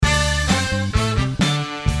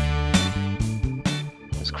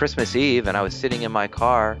Christmas Eve, and I was sitting in my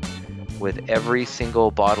car with every single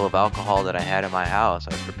bottle of alcohol that I had in my house.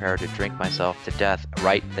 I was prepared to drink myself to death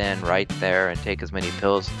right then, right there, and take as many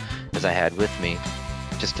pills as I had with me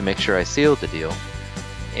just to make sure I sealed the deal.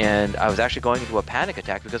 And I was actually going into a panic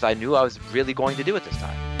attack because I knew I was really going to do it this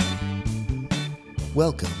time.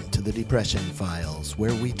 Welcome to the Depression Files,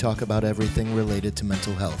 where we talk about everything related to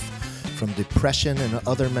mental health, from depression and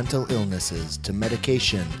other mental illnesses, to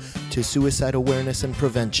medication, to suicide awareness and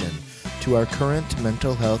prevention, to our current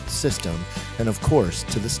mental health system, and of course,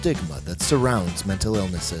 to the stigma that surrounds mental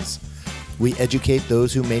illnesses. We educate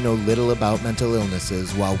those who may know little about mental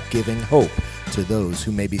illnesses while giving hope to those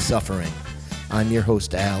who may be suffering. I'm your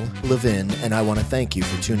host, Al Levin, and I want to thank you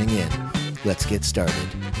for tuning in. Let's get started.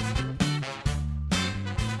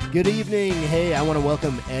 Good evening. Hey, I want to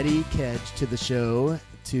welcome Eddie Kedge to the show,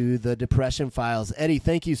 to the Depression Files. Eddie,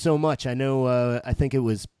 thank you so much. I know, I think it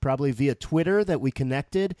was probably via Twitter that we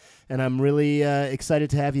connected, and I'm really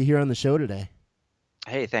excited to have you here on the show today.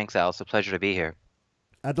 Hey, thanks, Al. It's a pleasure to be here.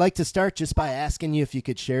 I'd like to start just by asking you if you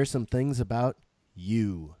could share some things about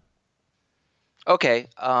you. Okay.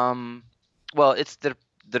 Well, it's the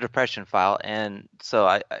Depression File, and so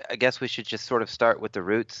I guess we should just sort of start with the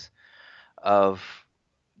roots of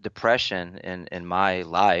depression in my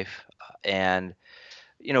life. And,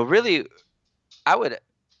 you know, really, I would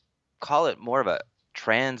call it more of a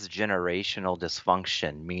transgenerational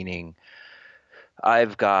dysfunction, meaning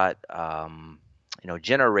I've got,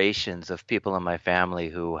 generations of people in my family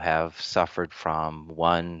who have suffered from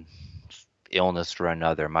one illness or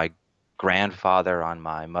another. My grandfather on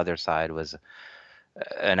my mother's side was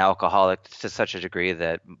an alcoholic to such a degree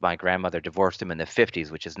that my grandmother divorced him in the 50s,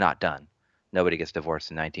 which is not done. Nobody gets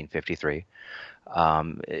divorced in 1953.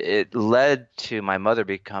 It led to my mother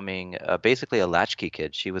becoming basically a latchkey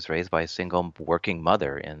kid. She was raised by a single working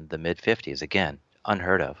mother in the mid-50s. Again,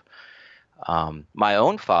 unheard of. My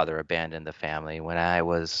own father abandoned the family when I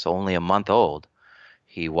was only a month old.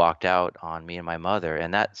 He walked out on me and my mother,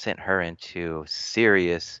 and that sent her into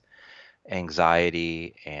serious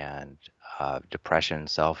anxiety and depression,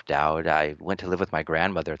 self-doubt. I went to live with my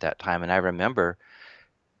grandmother at that time, and I remember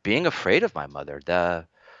being afraid of my mother.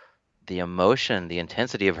 The emotion, the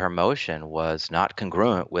intensity of her emotion was not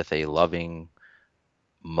congruent with a loving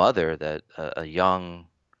mother that a young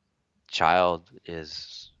child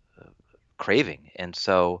is craving. And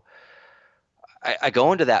so I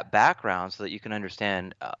go into that background so that you can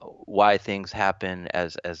understand why things happen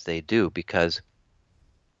as they do, because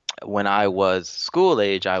when I was school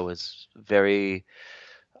age, I was very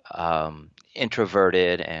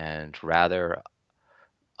introverted and rather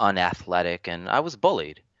unathletic, and I was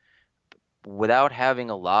bullied. Without having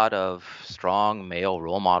a lot of strong male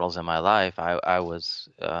role models in my life, I was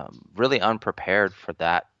really unprepared for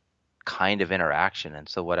that kind of interaction. And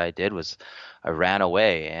so what I did was I ran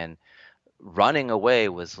away, and running away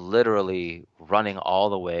was literally running all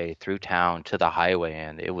the way through town to the highway.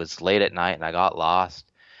 And it was late at night, and I got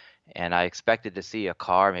lost, and I expected to see a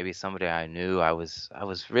car, maybe somebody I knew. I was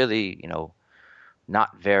really,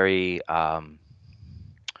 not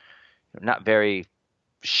very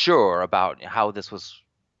sure about how this was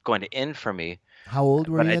going to end for me. How old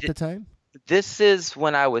were you at the time? This is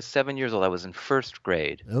when I was 7 years old. I was in first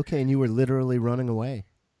grade. Okay, and you were literally running away.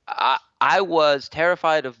 I was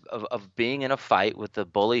terrified of being in a fight with the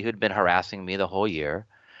bully who'd been harassing me the whole year.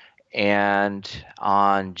 And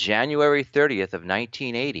on January 30th of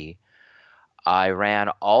 1980, I ran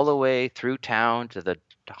all the way through town to the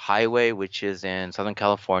highway, which is in Southern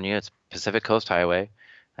California. It's Pacific Coast Highway.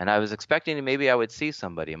 And I was expecting maybe I would see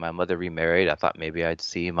somebody. My mother remarried. I thought maybe I'd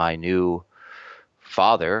see my new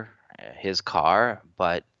father, his car,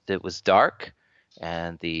 but it was dark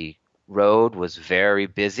and the road was very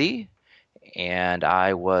busy, and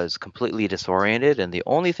I was completely disoriented. And the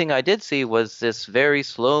only thing I did see was this very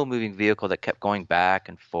slow moving vehicle that kept going back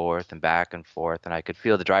and forth, and I could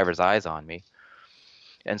feel the driver's eyes on me.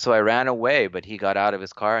 And so I ran away, but he got out of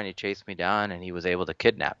his car and he chased me down, and he was able to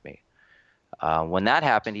kidnap me. When that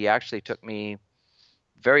happened, he actually took me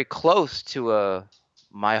very close to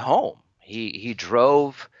my home. He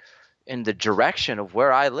drove in the direction of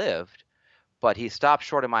where I lived, but he stopped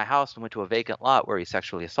short of my house and went to a vacant lot where he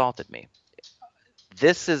sexually assaulted me.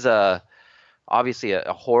 This is obviously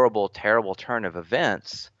a horrible, terrible turn of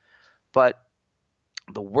events, but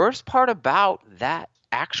the worst part about that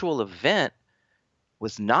actual event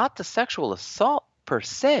was not the sexual assault per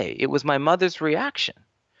se. It was my mother's reaction.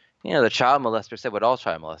 The child molester said what all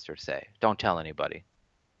child molesters say: don't tell anybody.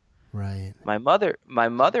 Right. My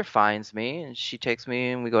mother finds me and she takes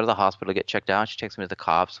me and we go to the hospital to get checked out. She takes me to the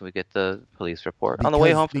cops and we get the police report. On the way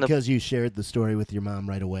Because home from the because you shared the story with your mom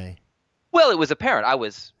right away. well, it was apparent I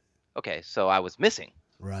was okay, so I was missing.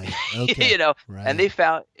 Right. Okay. you know, and Right.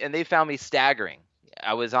 they found me staggering.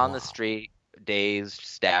 I was on the Wow. street, dazed,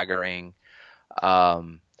 staggering. I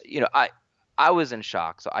was in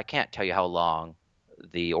shock, so I can't tell you how long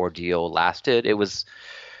the ordeal lasted. It was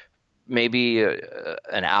maybe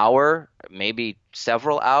an hour, maybe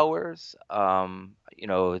several hours.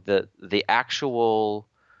 The actual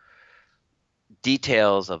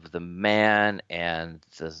details of the man and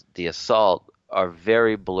the assault are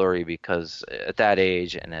very blurry because at that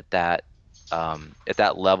age and at that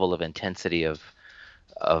level of intensity of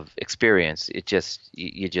experience,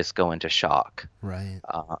 you just go into shock. Right.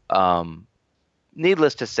 Uh, um,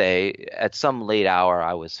 Needless to say, at some late hour,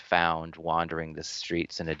 I was found wandering the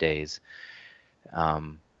streets in a daze.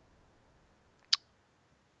 Um,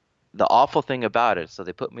 the awful thing about it, so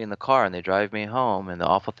they put me in the car and they drive me home, and the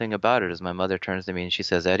awful thing about it is my mother turns to me and she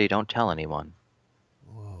says, "Eddie, don't tell anyone."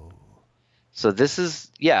 Whoa. So this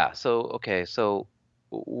is yeah. So okay. So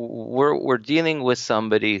we're dealing with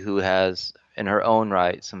somebody who has, in her own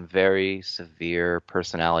right, some very severe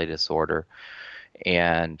personality disorder,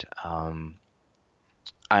 and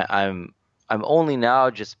I'm only now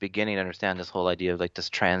just beginning to understand this whole idea of like this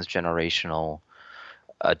transgenerational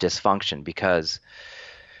dysfunction because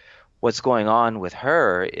what's going on with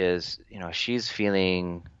her is she's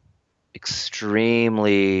feeling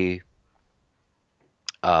extremely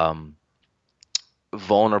um,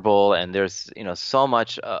 vulnerable, and there's so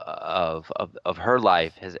much of her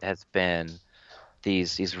life has been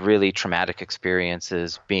these really traumatic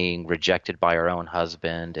experiences, being rejected by her own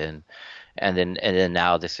husband, and then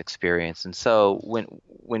now this experience. And so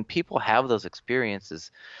when people have those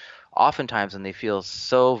experiences, oftentimes when they feel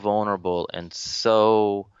so vulnerable and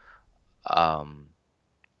so um,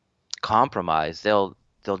 compromised, they'll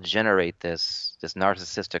generate this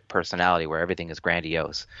narcissistic personality where everything is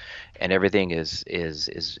grandiose and everything is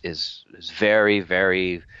very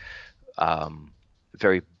very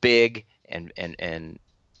very big, and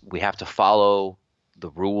we have to follow the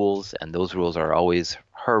rules, and those rules are always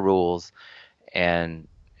her rules, and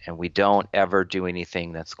we don't ever do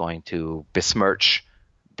anything that's going to besmirch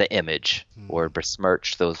the image or Hmm.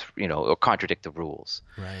 besmirch those or contradict the rules.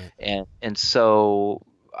 Right. And so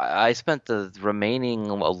I spent the remaining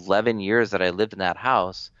 11 years that I lived in that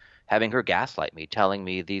house having her gaslight me, telling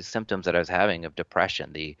me these symptoms that I was having of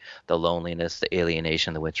depression, the loneliness, the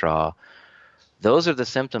alienation, the withdrawal. Those are the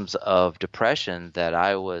symptoms of depression that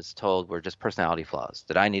I was told were just personality flaws,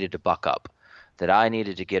 that I needed to buck up, that I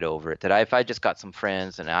needed to get over it, that if I just got some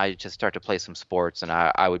friends and I just start to play some sports and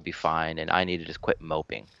I would be fine, and I needed to quit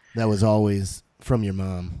moping. That was always from your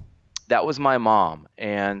mom. That was my mom.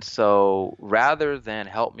 And so rather than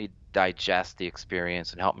help me digest the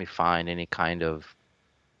experience and help me find any kind of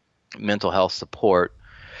mental health support,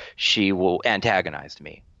 she will antagonize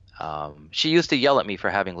me. She used to yell at me for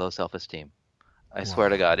having low self-esteem. I swear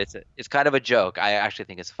to God, Wow. it's kind of a joke. I actually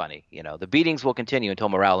think it's funny. The beatings will continue until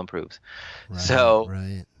morale improves. Right. So,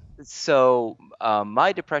 Right.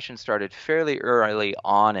 my depression started fairly early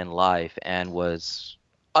on in life and was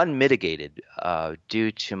unmitigated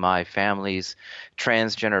due to my family's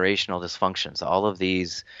transgenerational dysfunctions. All of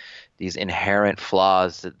these inherent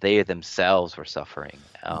flaws that they themselves were suffering.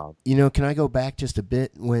 Can I go back just a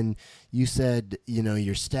bit when you said,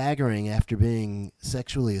 you're staggering after being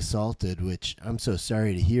sexually assaulted, which I'm so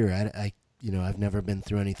sorry to hear. I've never been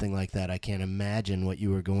through anything like that. I can't imagine what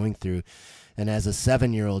you were going through. And as a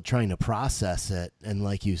 7-year-old trying to process it, and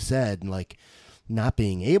like you said, like not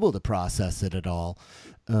being able to process it at all.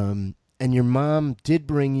 And your mom did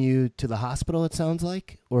bring you to the hospital, it sounds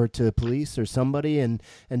like, or to police or somebody. And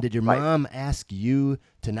did your Right. mom ask you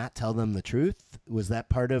to not tell them the truth? Was that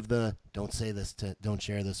part of the don't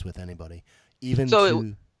share this with anybody, even So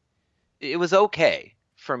to? it was okay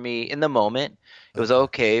for me in the moment. It was Okay.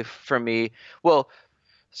 okay for me. Well,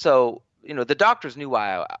 so the doctors knew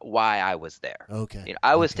why I was there. Okay.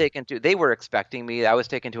 I was Okay. taken to. They were expecting me. I was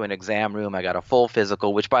taken to an exam room. I got a full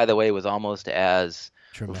physical, which, by the way, was almost as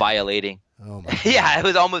Traumatic. violating. Oh my Yeah, God. it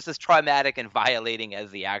was almost as traumatic and violating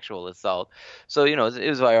as the actual assault. So it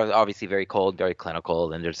was obviously very cold, very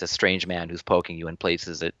clinical, and there's a strange man who's poking you in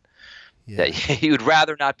places Yeah. that you'd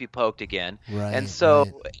rather not be poked again. And Right.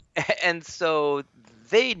 so Right. and so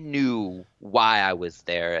they knew why I was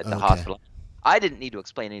there at the Okay. hospital. I didn't need to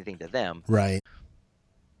explain anything to them. Right.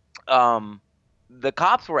 The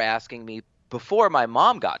cops were asking me before my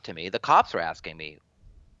mom got to me. The cops were asking me,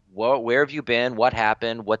 where have you been? What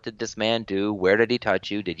happened? What did this man do? Where did he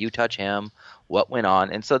touch you? Did you touch him? What went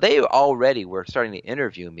on? And so they already were starting to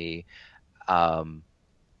interview me um,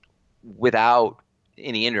 without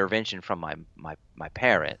any intervention from my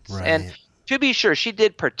parents. And Right. to be sure, she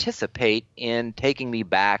did participate in taking me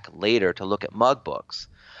back later to look at mug books.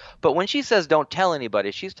 But when she says don't tell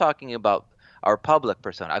anybody, she's talking about our public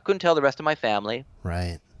persona. I couldn't tell the rest of my family.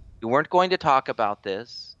 Right. We weren't going to talk about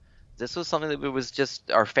this. This was something that was just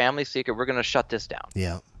our family secret. We're going to shut this down.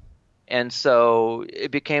 Yeah. And so it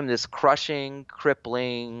became this crushing,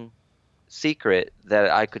 crippling secret that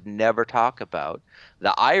I could never talk about.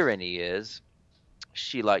 The irony is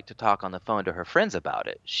she liked to talk on the phone to her friends about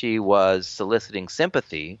it. She was soliciting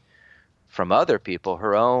sympathy from other people,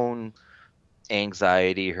 her own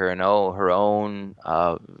anxiety, her own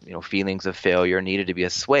feelings of failure needed to be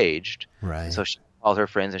assuaged. And Right. so she called her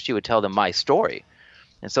friends and she would tell them my story.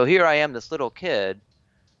 And so here I am, this little kid,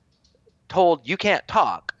 told you can't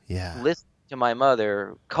talk, Yeah. listen to my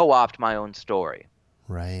mother co-opt my own story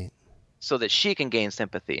Right. so that she can gain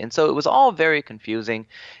sympathy. And so it was all very confusing,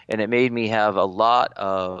 and it made me have a lot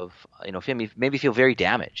of, made me feel very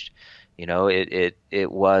damaged.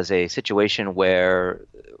 It was a situation where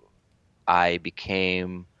I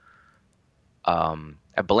became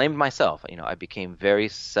I blamed myself. I became very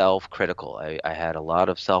self-critical. I had a lot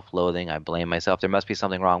of self-loathing. I blamed myself. There must be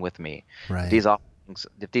something wrong with me. If Right. these awful things,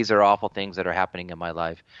 if these are awful things that are happening in my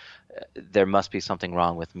life, there must be something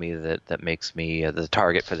wrong with me that makes me the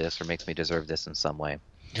target for this or makes me deserve this in some way.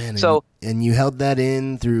 Man, So and you held that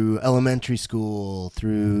in through elementary school,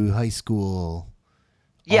 through high school,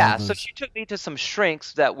 all yeah, so those. she took me to some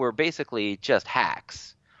shrinks that were basically just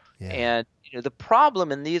hacks. Yeah. And the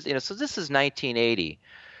problem in these, so this is 1980.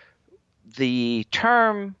 The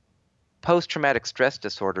term post-traumatic stress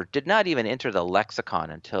disorder did not even enter the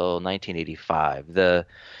lexicon until 1985. The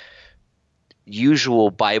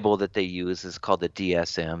usual Bible that they use is called the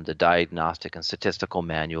DSM, the Diagnostic and Statistical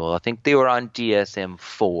Manual. I think they were on DSM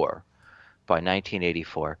 4 by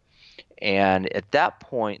 1984. And at that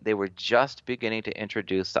point, they were just beginning to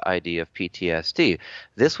introduce the idea of PTSD.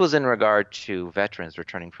 This was in regard to veterans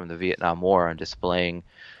returning from the Vietnam War and displaying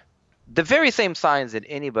the very same signs that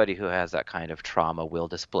anybody who has that kind of trauma will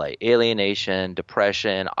display: alienation,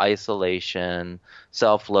 depression, isolation,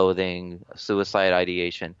 self-loathing, suicide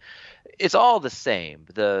ideation. It's all the same.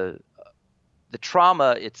 The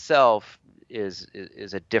trauma itself is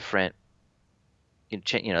a different,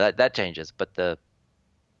 that changes, but the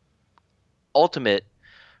ultimate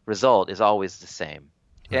result is always the same.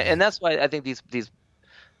 And Right. that's why I think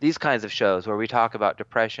these kinds of shows where we talk about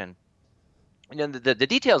depression, the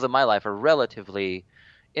details of my life are relatively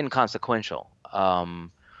inconsequential.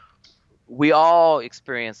 We all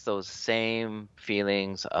experience those same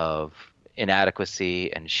feelings of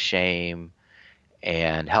inadequacy and shame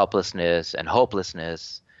and helplessness and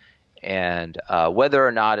hopelessness. And whether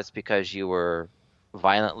or not it's because you were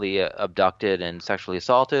violently abducted and sexually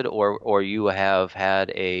assaulted, or you have had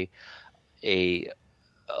a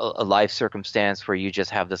a life circumstance where you just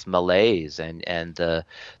have this malaise, and the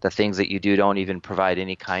things that you do don't even provide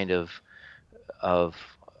any kind of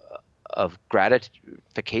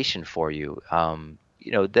gratification for you.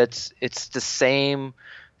 It's the same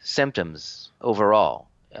symptoms overall.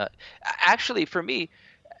 Actually, for me,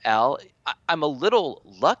 Al, I'm a little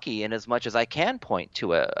lucky in as much as I can point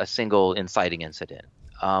to a single inciting incident.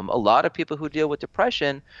 A lot of people who deal with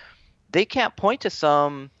depression, they can't point to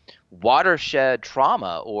some watershed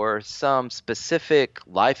trauma or some specific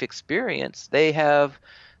life experience. They have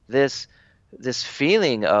this this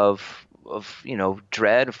feeling of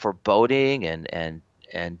dread, foreboding, and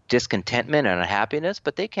discontentment and unhappiness,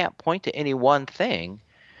 but they can't point to any one thing.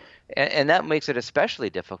 And that makes it especially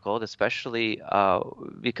difficult, especially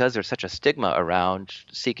because there's such a stigma around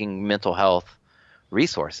seeking mental health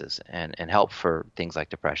resources and help for things like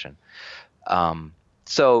depression.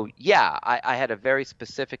 So yeah, I had a very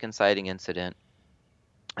specific inciting incident,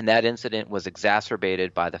 and that incident was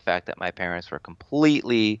exacerbated by the fact that my parents were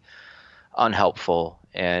completely unhelpful,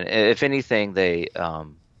 and if anything, they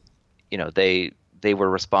were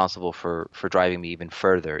responsible for driving me even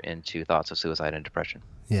further into thoughts of suicide and depression.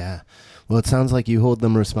 Yeah. Well, it sounds like you hold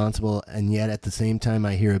them responsible, and yet at the same time,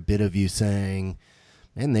 I hear a bit of you saying,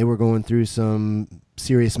 man, they were going through some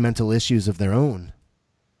serious mental issues of their own.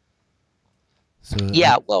 So,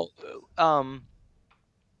 Yeah, well, um,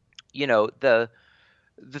 the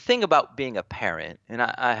thing about being a parent, and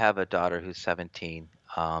I have a daughter who's 17,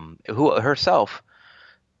 who herself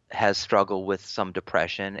has struggled with some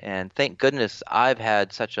depression, and thank goodness I've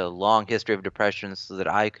had such a long history of depression so that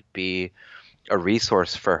I could be a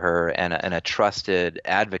resource for her and a trusted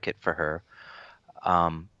advocate for her.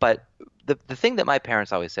 But the thing that my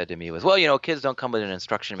parents always said to me was, well, kids don't come with an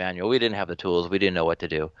instruction manual. We didn't have the tools. We didn't know what to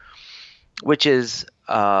do, which is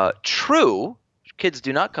true. Kids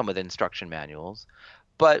do not come with instruction manuals.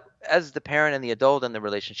 But as the parent and the adult in the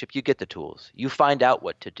relationship, you get the tools. You find out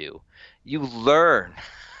what to do. You learn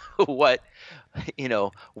what,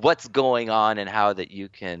 what's going on and how that you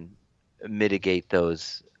can mitigate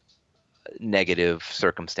those negative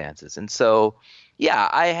circumstances. And so, yeah,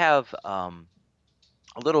 I have a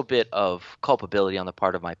little bit of culpability on the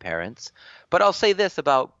part of my parents. But I'll say this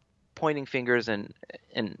about pointing fingers and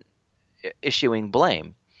issuing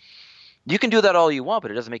blame. You can do that all you want,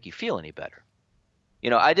 but it doesn't make you feel any better.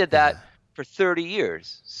 I did Yeah. that for 30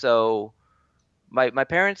 years. So my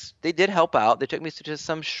parents, they did help out. They took me to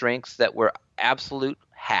some shrinks that were absolute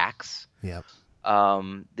hacks. Yep.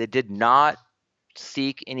 They did not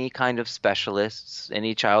seek any kind of specialists,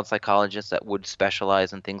 any child psychologists that would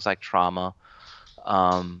specialize in things like trauma.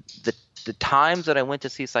 The times that I went to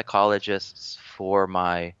see psychologists for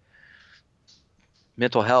my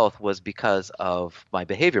mental health was because of my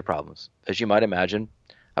behavior problems. As you might imagine,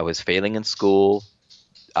 I was failing in school.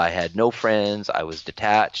 I had no friends. I was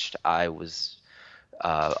detached. I was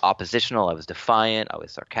oppositional. I was defiant. I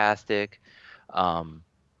was sarcastic. I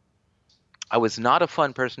was not a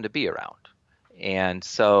fun person to be around. And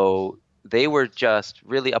so they were just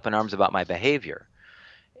really up in arms about my behavior.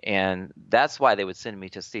 And that's why they would send me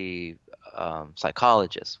to see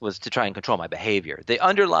psychologists, was to try and control my behavior. The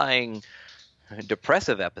underlying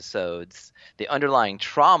depressive episodes, the underlying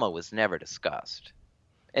trauma was never discussed.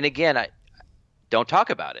 And again, I don't talk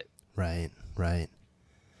about it. Right. Right.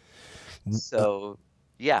 So,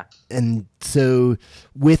 yeah. And so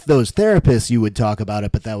with those therapists, you would talk about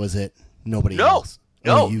it, but that was it. Nobody else.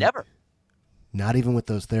 No, never. Not even with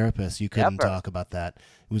those therapists, you couldn't Never. talk about that.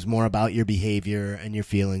 It was more about your behavior and your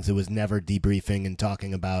feelings. It was never debriefing and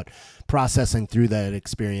talking about processing through that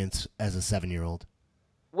experience as a 7-year-old.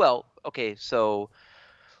 Well, okay, so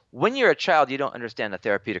when you're a child, you don't understand the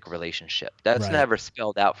therapeutic relationship. That's Right. never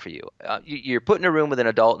spelled out for you. You're put in a room with an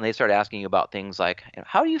adult, and they start asking you about things like,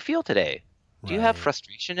 "How do you feel today? Do you have Right.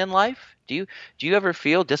 frustration in life? Do you ever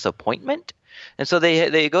feel disappointment?" And so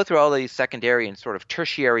they go through all these secondary and sort of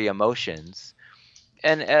tertiary emotions.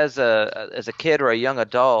 And as a kid or a young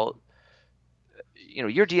adult,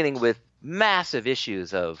 you're dealing with massive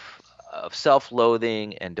issues of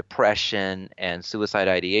self-loathing and depression and suicide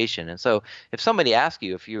ideation. And so if somebody asks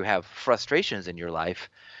you if you have frustrations in your life,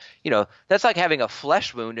 that's like having a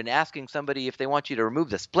flesh wound and asking somebody if they want you to remove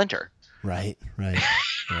the splinter. Right. Right.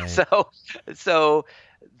 Right. So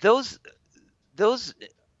those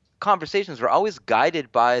conversations were always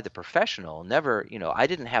guided by the professional. Never, I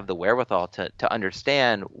didn't have the wherewithal to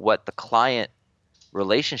understand what the client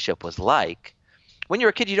relationship was like. When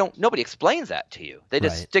you're a kid, nobody explains that to you. They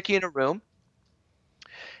just Right. stick you in a room.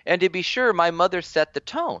 And to be sure, my mother set the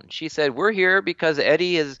tone. She said, "We're here because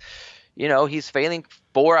Eddie is, he's failing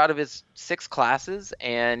 4 out of his 6 classes,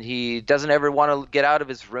 and he doesn't ever want to get out of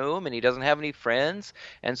his room, and he doesn't have any friends,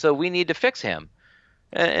 and so we need to fix him."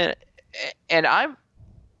 And, and I'm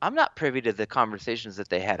not privy to the conversations that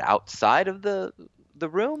they had outside of the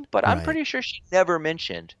room, but I'm Right. pretty sure she never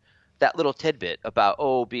mentioned that little tidbit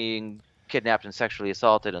about being kidnapped and sexually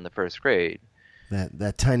assaulted in the 1st grade.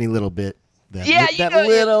 That tiny little bit. That, Yeah, that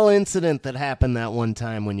little incident that happened that one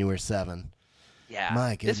time when you were 7. Yeah.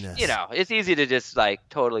 My goodness. It's easy to just like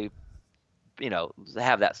totally,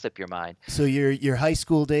 have that slip your mind. So your high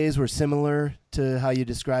school days were similar to how you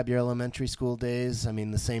describe your elementary school days? I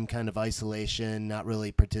mean, the same kind of isolation, not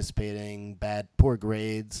really participating, poor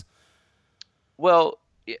grades. Well,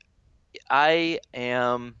 I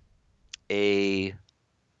am a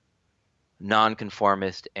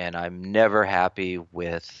nonconformist, and I'm never happy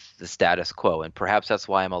with the status quo, and perhaps that's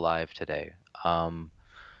why I'm alive today.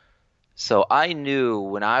 So I knew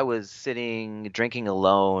when I was sitting drinking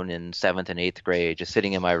alone in 7th and 8th grade, just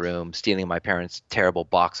sitting in my room, stealing my parents' terrible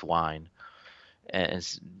box wine,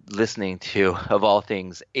 and listening to, of all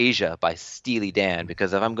things, Asia by Steely Dan,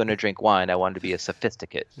 because if I'm going to drink wine, I want to be a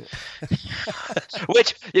sophisticate.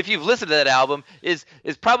 Which, if you've listened to that album, is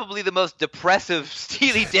probably the most depressive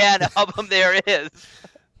Steely Dan album there is.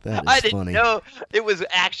 That is I didn't funny. know it was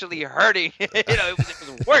actually hurting. It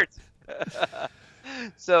was worse.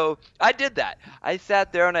 So I did that. I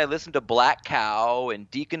sat there and I listened to Black Cow and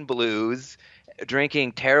Deacon Blues,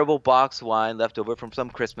 drinking terrible box wine left over from some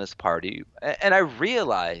Christmas party. And I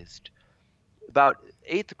realized about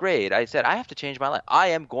 8th grade, I said, I have to change my life. I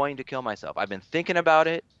am going to kill myself. I've been thinking about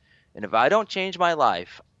it. And if I don't change my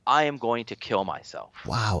life, I am going to kill myself.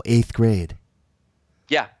 Wow, 8th grade.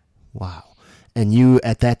 Yeah. Wow. And you,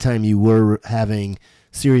 at that time, you were having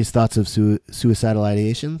serious thoughts of suicidal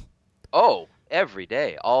ideation? Oh, every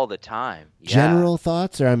day, all the time. Yeah. General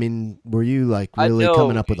thoughts? Or, I mean, were you like I really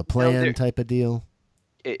coming know, up with a there plan type of deal?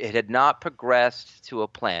 it had not progressed to a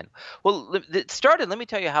plan. Well, it started, let me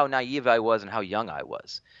tell you how naive I was and how young I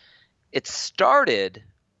was. It started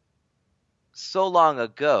so long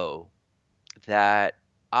ago that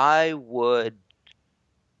I would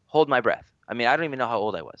hold my breath. I mean, I don't even know how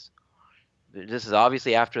old I was. This is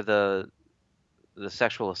obviously after the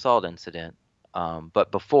sexual assault incident,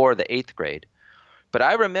 but before the 8th grade. But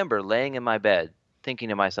I remember laying in my bed thinking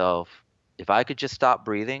to myself, if I could just stop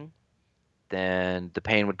breathing, then the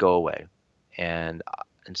pain would go away. And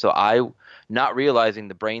and so I, not realizing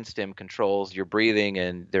the brainstem controls your breathing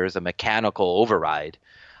and there's a mechanical override,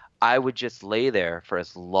 I would just lay there for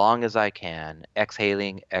as long as I can,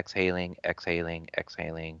 exhaling, exhaling, exhaling,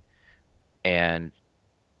 exhaling, and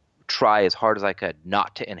try as hard as I could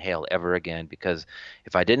not to inhale ever again, because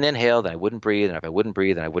if I didn't inhale, then I wouldn't breathe, and if I wouldn't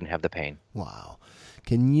breathe, then I wouldn't have the pain. Wow.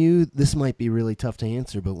 Can you, this might be really tough to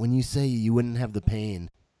answer, but when you say you wouldn't have the pain,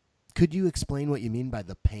 could you explain what you mean by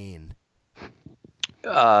the pain?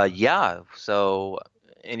 Yeah. So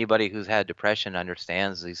anybody who's had depression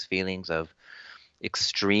understands these feelings of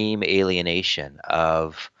extreme alienation,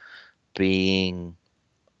 of being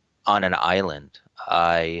on an island.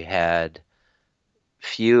 I had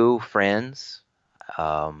few friends,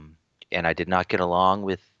 um, and I did not get along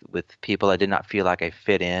with people. I did not feel like I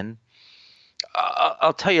fit in.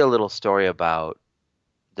 I'll tell you a little story about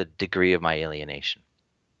the degree of my alienation.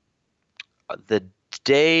 The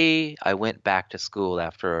day I went back to school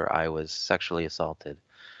after I was sexually assaulted,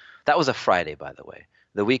 that was a Friday, by the way.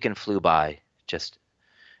 The weekend flew by just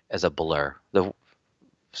as a blur. The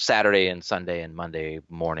Saturday and Sunday and Monday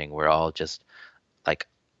morning were all just like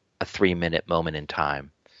a 3-minute moment in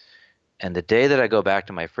time. And the day that I go back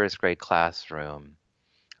to my first grade classroom,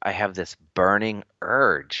 I have this burning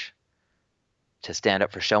urge to stand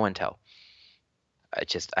up for show and tell.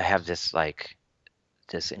 I have this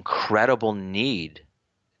incredible need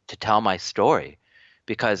to tell my story,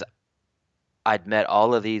 because I'd met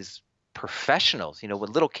all of these professionals, with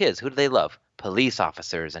little kids. Who do they love? Police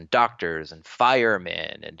officers and doctors and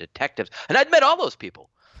firemen and detectives. And I'd met all those people.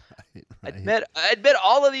 Right. I'd met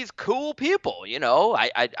all of these cool people.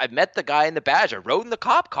 I met the guy in the badge. I rode in the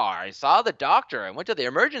cop car. I saw the doctor. I went to the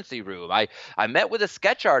emergency room. I met with a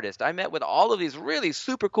sketch artist. I met with all of these really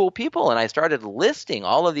super cool people, and I started listing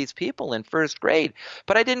all of these people in first grade.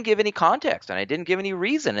 But I didn't give any context, and I didn't give any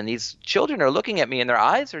reason. And these children are looking at me, and their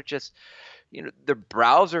eyes are just, their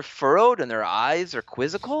brows are furrowed and their eyes are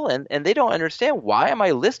quizzical, and they don't understand, why am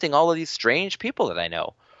I listing all of these strange people that I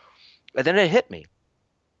know? And then it hit me.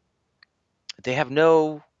 They have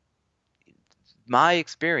no My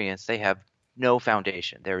experience, they have no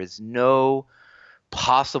foundation. There is no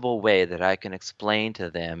possible way that I can explain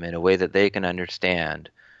to them in a way that they can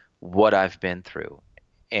understand what I've been through.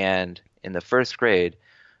 And in the first grade,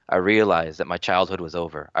 I realized that my childhood was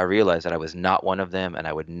over. I realized that I was not one of them and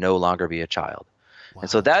I would no longer be a child. And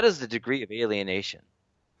so Wow. that is the degree of alienation.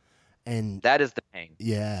 And That is the pain.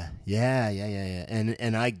 yeah, yeah, yeah, yeah, yeah.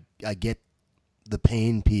 And I get the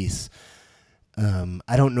pain piece.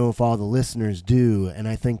 I don't know if all the listeners do, and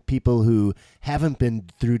I think people who haven't been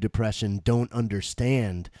through depression don't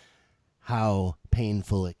understand how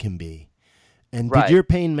painful it can be. And did Right. your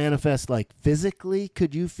pain manifest like physically?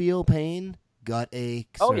 Could you feel pain, gut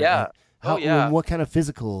aches, Oh or yeah. Oh how? yeah. What kind of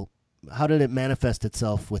physical? How did it manifest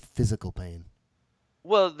itself with physical pain?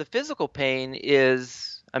 Well, the physical pain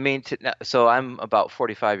is, I mean, so I'm about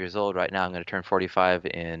 45 years old right now. I'm going to turn 45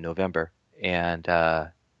 in November. And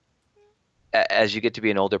as you get to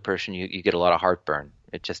be an older person, you get a lot of heartburn.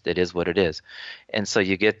 It is what it is. And so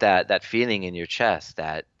you get that feeling in your chest,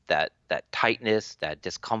 that tightness, that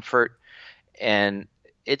discomfort. And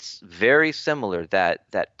it's very similar,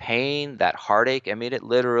 that pain, that heartache. I mean, it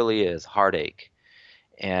literally is heartache.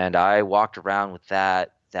 And I walked around with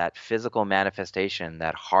that physical manifestation,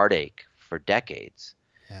 that heartache, for decades.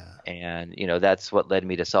 Yeah. And that's what led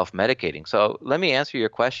me to self-medicating. So let me answer your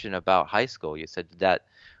question about high school. You said, that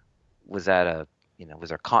was that a was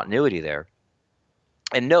there continuity there?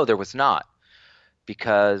 And no, there was not,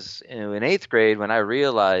 because in 8th grade, when I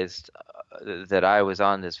realized that I was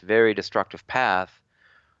on this very destructive path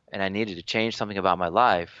and I needed to change something about my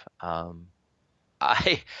life,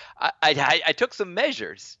 I, I took some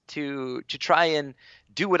measures to try and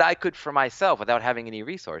do what I could for myself without having any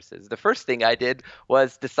resources. The first thing I did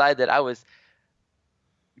was decide that I was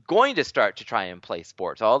going to start to try and play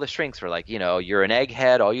sports. All the shrinks were like, you're an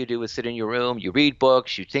egghead. All you do is sit in your room. You read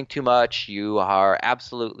books. You think too much. You are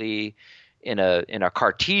absolutely in a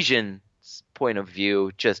Cartesian point of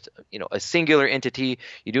view, just a singular entity.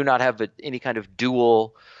 You do not have any kind of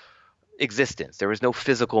dual existence. There is no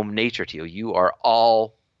physical nature to you. You are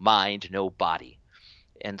all mind, no body.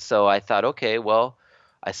 And so I thought, okay, well,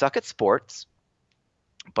 I suck at sports,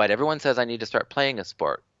 but everyone says I need to start playing a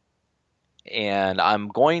sport. And I'm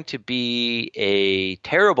going to be a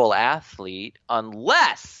terrible athlete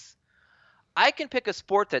unless I can pick a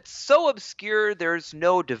sport that's so obscure there's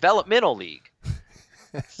no developmental league.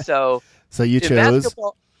 So So you in chose.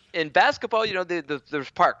 basketball, there's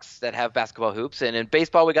parks that have basketball hoops, and in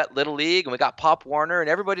baseball we got Little League and we got Pop Warner, and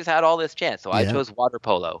everybody's had all this chance. So I Yeah. chose water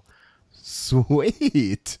polo.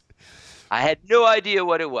 Sweet. I had no idea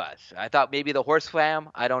what it was. I thought maybe the horse swam.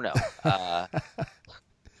 I don't know.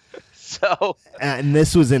 So And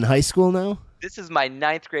this was in high school now? this is my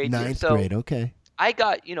ninth grade year. Ninth So grade, okay. I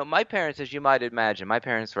got, my parents, as you might imagine, my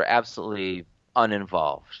parents were absolutely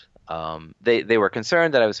uninvolved. They were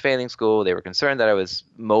concerned that I was failing school. They were concerned that I was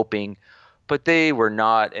moping, but they were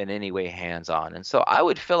not in any way hands-on. And so I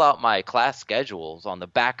would fill out my class schedules on the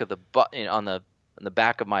back of on the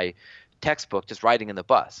back of my textbook, just writing in the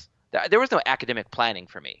bus. There was no academic planning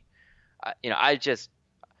for me.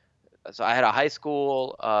 So I had a high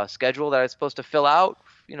school schedule that I was supposed to fill out,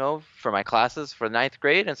 for my classes for ninth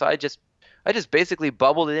grade, and so I just basically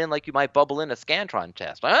bubbled it in like you might bubble in a Scantron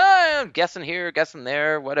test. I'm guessing here, guessing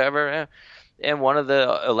there, whatever. And one of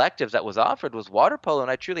the electives that was offered was water polo, and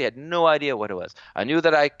I truly had no idea what it was. I knew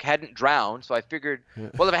that I hadn't drowned, so I figured,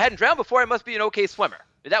 well, if I hadn't drowned before, I must be an okay swimmer.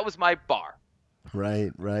 That was my bar.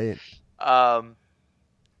 Right, right.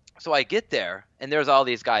 So I get there, and there's all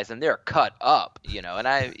these guys, and they're cut up, and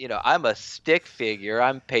I'm a stick figure.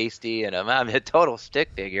 I'm pasty, and I'm a total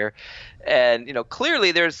stick figure. And,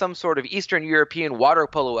 clearly there's some sort of Eastern European water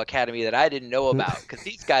polo academy that I didn't know about, because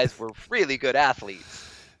these guys were really good athletes.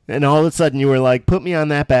 And all of a sudden you were like, put me on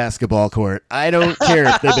that basketball court. I don't care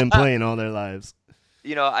if they've been playing all their lives.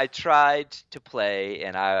 I tried to play,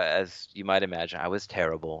 and as you might imagine, I was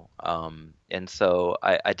terrible. And so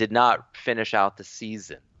I did not finish out the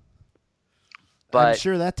season. I'm But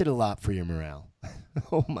sure that did a lot for your morale.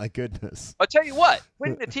 Oh, my goodness. I'll tell you what,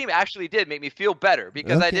 winning the team actually did make me feel better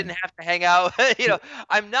because I Okay. didn't have to hang out.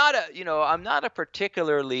 I'm not a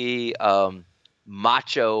particularly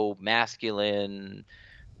macho, masculine,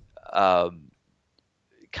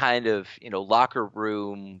 kind of, locker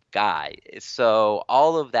room guy. So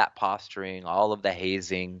all of that posturing, all of the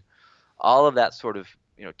hazing, all of that sort of,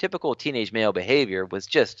 typical teenage male behavior was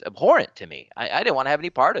just abhorrent to me. I didn't want to have any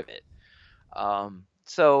part of it.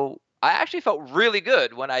 So I actually felt really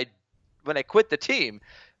good when I quit the team.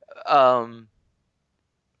 Um,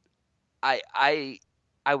 I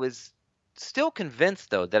was still convinced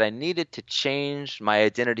though that I needed to change my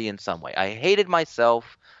identity in some way. I hated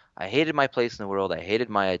myself. I hated my place in the world. I hated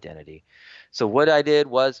my identity. So what I did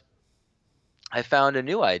was I found a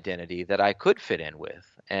new identity that I could fit in with.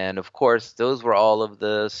 And of course, those were all of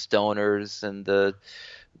the stoners and the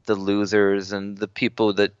losers and the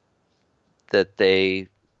people that they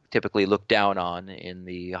typically look down on in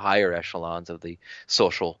the higher echelons of the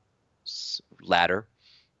social ladder.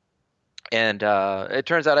 And it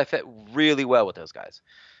turns out I fit really well with those guys.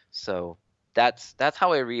 So that's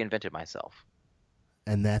how I reinvented myself.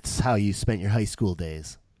 And that's how you spent your high school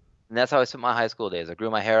days. And that's how I spent my high school days. I grew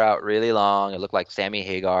my hair out really long. It looked like Sammy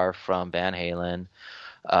Hagar from Van Halen.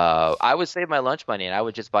 I would save my lunch money and I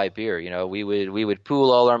would just buy beer. We would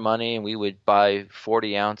pool all our money and we would buy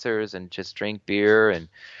 40 ounces and just drink beer and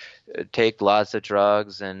take lots of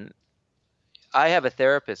drugs. And I have a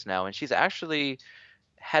therapist now, and she's actually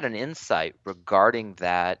had an insight regarding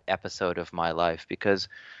that episode of my life because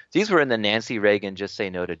these were in the Nancy Reagan "just say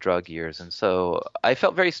no to drug" years, and so I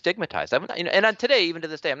felt very stigmatized. And today, even to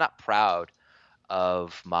this day, I'm not proud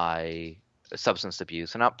of my substance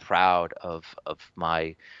abuse. I'm not proud of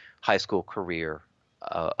my high school career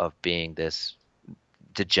of being this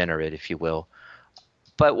degenerate, if you will.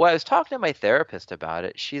 But when I was talking to my therapist about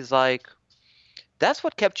it, she's like, that's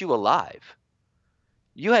what kept you alive.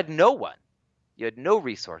 You had no one. You had no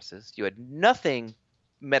resources. You had nothing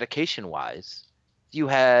medication-wise. You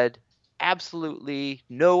had absolutely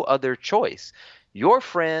no other choice. Your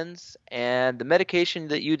friends and the medication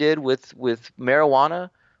that you did with marijuana,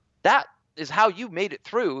 that is how you made it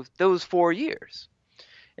through those 4 years.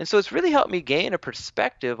 And so it's really helped me gain a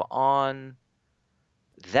perspective on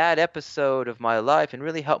that episode of my life and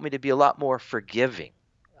really helped me to be a lot more forgiving.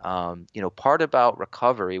 Part about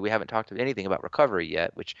recovery, we haven't talked anything about recovery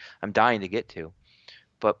yet, which I'm dying to get to.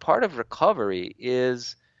 but part of recovery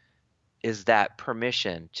is that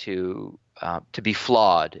permission to be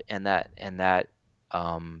flawed, and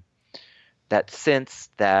um, that sense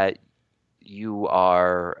that you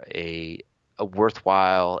are a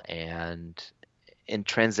worthwhile and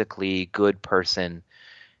intrinsically good person,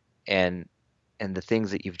 and the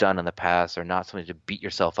things that you've done in the past are not something to beat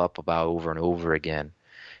yourself up about over and over again.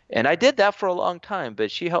 And I did that for a long time,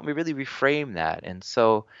 but she helped me really reframe that. And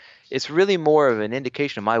so it's really more of an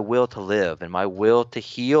indication of my will to live and my will to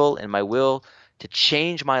heal and my will to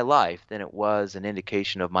change my life than it was an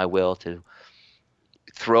indication of my will to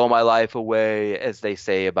throw my life away, as they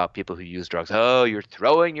say about people who use drugs. Oh, you're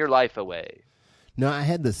throwing your life away. No, I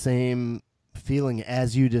had the same feeling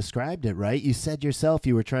as you described it, right? You said yourself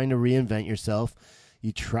you were trying to reinvent yourself.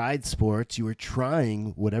 You tried sports. You were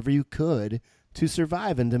trying whatever you could to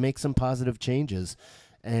survive and to make some positive changes.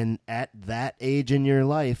 And at that age in your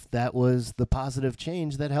life, that was the positive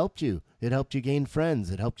change that helped you. It helped you gain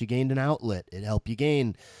friends. It helped you gain an outlet. It helped you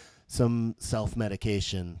gain some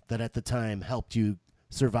self-medication that at the time helped you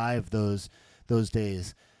survive those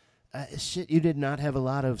days. Shit, you did not have a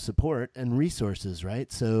lot of support and resources, right?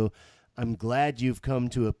 So I'm glad you've come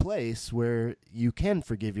to a place where you can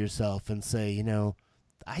forgive yourself and say,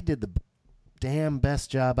 I did the damn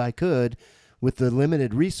best job I could with the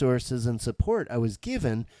limited resources and support I was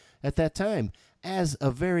given at that time as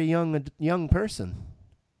a very young person.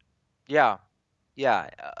 Yeah, yeah.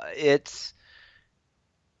 It's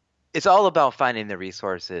all about finding the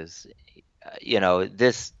resources.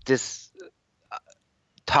 This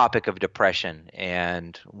topic of depression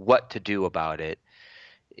and what to do about it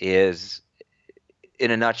is,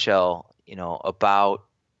 in a nutshell, about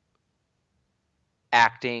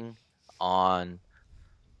acting on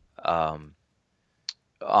um,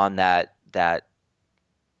 on that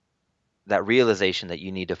realization that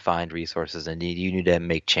you need to find resources and you need to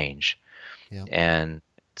make change. Yeah. And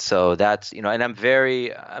so that's, and I'm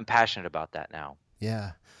passionate about that now.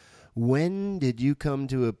 Yeah. When did you come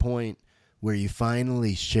to a point where you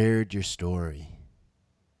finally shared your story?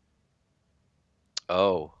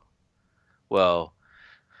 Oh, well,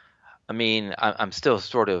 I mean, I'm still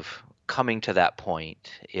sort of coming to that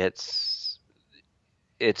point. It's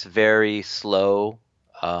very slow.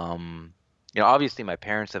 Um, Obviously my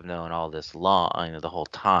parents have known all this long, the whole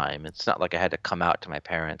time. It's not like I had to come out to my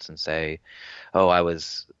parents and say, "Oh, I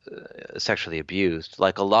was sexually abused,"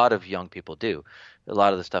 like a lot of young people do. A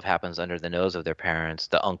lot of the stuff happens under the nose of their parents,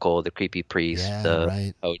 the uncle, the creepy priest, Yeah, the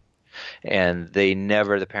right. oh, and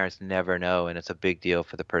the parents never know, and it's a big deal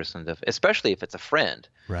for the person to, especially if it's a friend.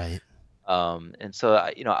 Right. And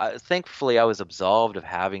so, thankfully, I was absolved of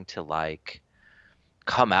having to like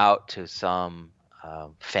come out to some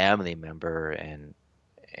family member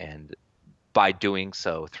and by doing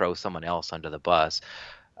so throw someone else under the bus.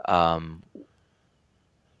 Um,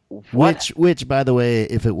 what Which, by the way,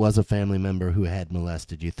 if it was a family member who had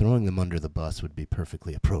molested you, throwing them under the bus would be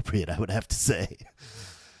perfectly appropriate, I would have to say.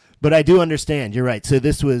 But I do understand. You're right. So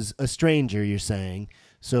this was a stranger, you're saying.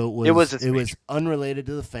 So it was it was unrelated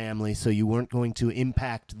to the family, so you weren't going to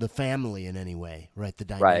impact the family in any way, right? The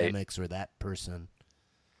right, dynamics or that person.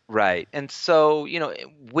 right. And so,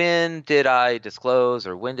 when did I disclose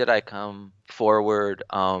or when did I come forward?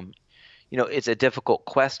 It's a difficult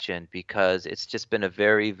question because it's just been a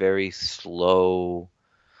very, very slow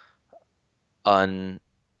un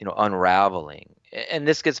unraveling. And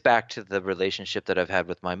this gets back to the relationship that I've had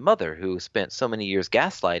with my mother, who spent so many years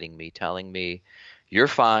gaslighting me, telling me, "You're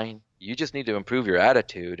fine. You just need to improve your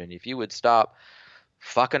attitude. And if you would stop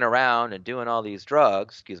fucking around and doing all these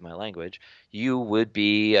drugs, excuse my language, you would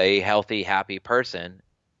be a healthy, happy person."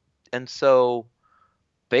 And so,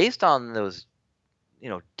 based on those,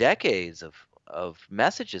 decades of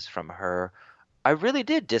messages from her, I really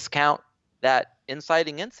did discount that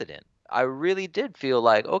inciting incident. I really did feel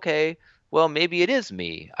like, okay, well, maybe it is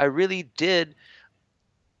me. I really did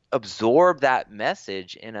absorb that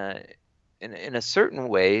message in a certain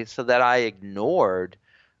way, so that I ignored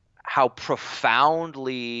how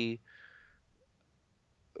profoundly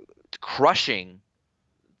crushing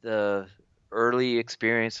the early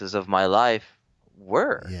experiences of my life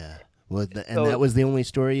were. Yeah. Well, and that So was the only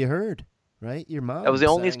story you heard, right? Your that was mom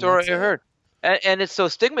the only saying story that's I it. heard. And it's so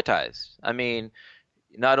stigmatized. I mean,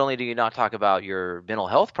 not only do you not talk about your mental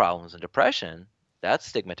health problems and depression, that's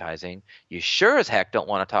stigmatizing. You sure as heck don't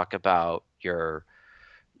want to talk about your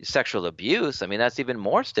sexual abuse. I mean, that's even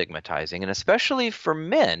more stigmatizing, and especially for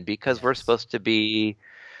men, because we're Yes. supposed to be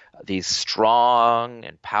these strong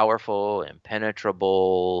and powerful,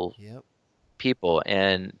 impenetrable Yep. people.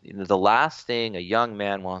 And the last thing a young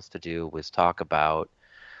man wants to do is talk about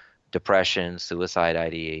depression, suicide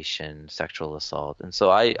ideation, sexual assault. And so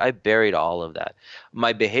I buried all of that.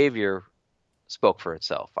 My behavior spoke for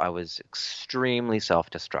itself. I was extremely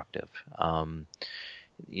self-destructive. The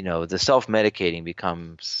self-medicating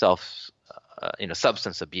becomes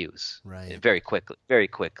substance abuse Right. very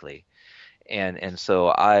quickly. And so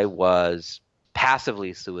I was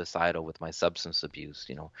passively suicidal with my substance abuse,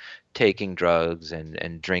 taking drugs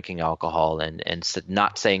and drinking alcohol and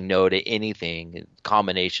not saying no to anything,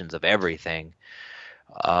 combinations of everything.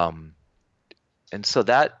 Um, and so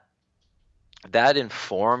that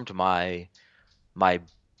informed my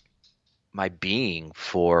my being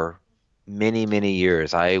for many, many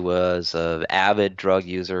years. I was an avid drug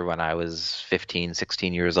user when I was 15,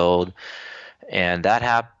 16 years old, and that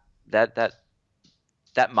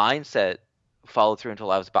that mindset followed through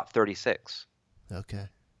until I was about 36. Okay.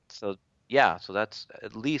 So yeah, so that's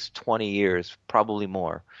at least 20 years, probably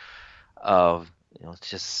more, of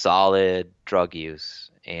just solid drug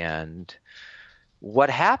use. And what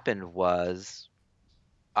happened was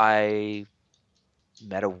I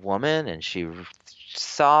met a woman, and she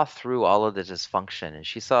saw through all of the dysfunction, and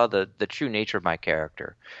she saw the true nature of my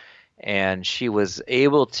character, and she was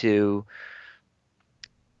able to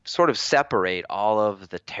sort of separate all of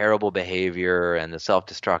the terrible behavior and the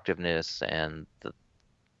self-destructiveness and the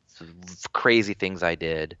crazy things I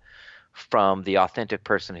did from the authentic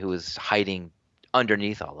person who was hiding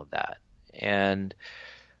underneath all of that. And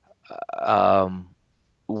um,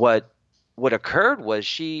 what what occurred was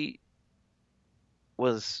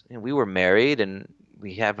we were married and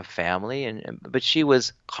we have a family, but she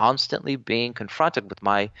was constantly being confronted with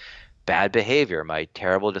my bad behavior, my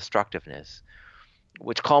terrible destructiveness,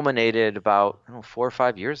 which culminated about 4 or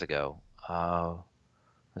 5 years ago.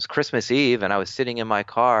 It was Christmas Eve, and I was sitting in my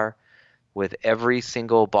car with every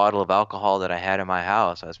single bottle of alcohol that I had in my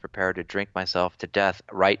house. I was prepared to drink myself to death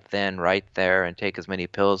right then, right there, and take as many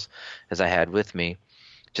pills as I had with me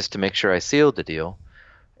just to make sure I sealed the deal.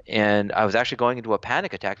 And I was actually going into a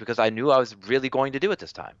panic attack because I knew I was really going to do it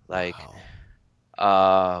this time.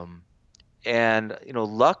 Wow. Um, and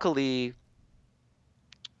luckily,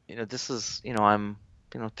 this is, I'm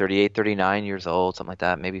 38, 39 years old, something like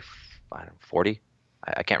that, maybe I don't know, 40.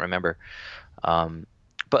 I can't remember. Um,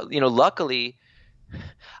 but luckily,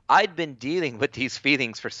 I'd been dealing with these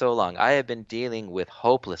feelings for so long. I had been dealing with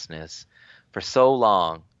hopelessness for so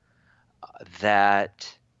long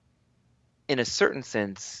that, in a certain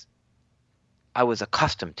sense, I was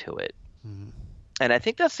accustomed to it. Hmm. And I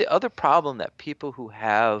think that's the other problem that people who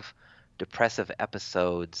have depressive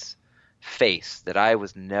episodes face, that I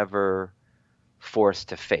was never forced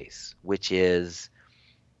to face, which is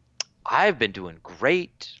I've been doing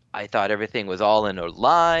great. I thought everything was all in a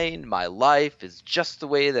line. My life is just the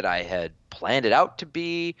way that I had planned it out to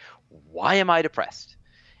be. Why am I depressed?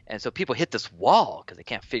 And so people hit this wall because they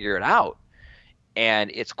can't figure it out.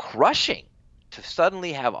 And it's crushing to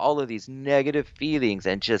suddenly have all of these negative feelings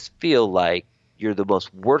and just feel like you're the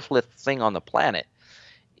most worthless thing on the planet.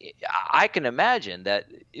 I can imagine that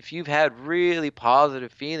if you've had really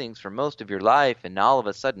positive feelings for most of your life and all of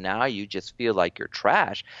a sudden now you just feel like you're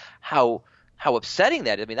trash, how upsetting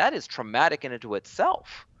that. I mean, that is traumatic in and to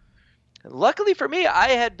itself. Luckily for me, I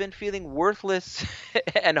had been feeling worthless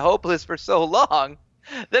and hopeless for so long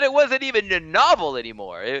that it wasn't even a novel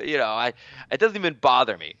anymore. It doesn't even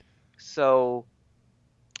bother me. So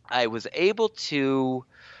I was able to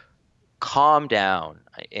calm down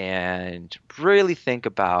and really think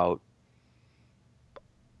about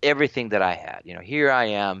everything that I had. Here I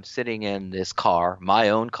am sitting in this car, my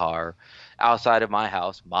own car, outside of my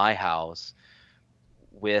house,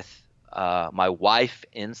 with my wife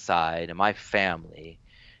inside and my family.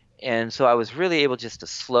 And so I was really able just to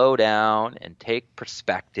slow down and take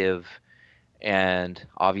perspective. And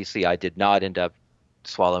obviously, I did not end up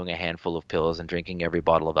swallowing a handful of pills and drinking every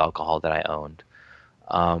bottle of alcohol that I owned.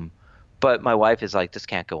 Um, but my wife is like, this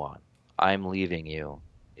can't go on. I'm leaving you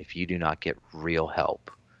if you do not get real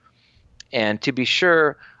help. And to be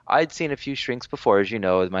sure, I'd seen a few shrinks before. As you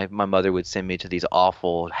know, my mother would send me to these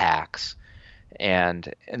awful hacks.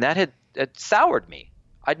 And that had soured me.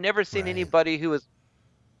 I'd never seen Right. anybody who was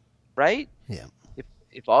right. Yeah.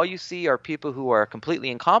 If all you see are people who are completely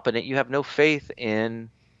incompetent, you have no faith in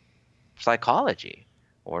psychology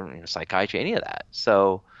or psychiatry, any of that.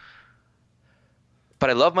 So, but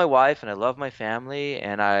I love my wife and I love my family,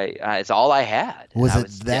 and it's all I had. And Was I it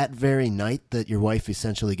was, that very night that your wife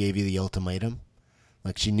essentially gave you the ultimatum?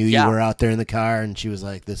 Like she knew you yeah, were out there in the car and she was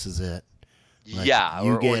like, "This is it. Like yeah,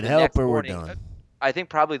 you or get the help next or we're morning. done." I think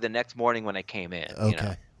probably the next morning when I came in.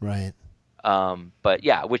 Okay. Right. But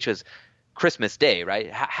yeah, which was Christmas Day,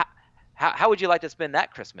 right? how would you like to spend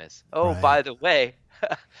that Christmas? Oh, Right. by the way,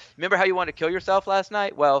 remember how you wanted to kill yourself last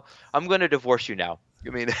night? Well, I'm going to divorce you now. I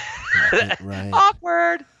mean, Right. Right.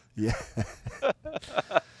 awkward. Yeah.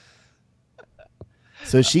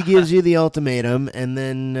 So she gives you the ultimatum, and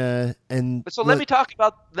then and So let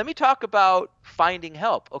let me talk about finding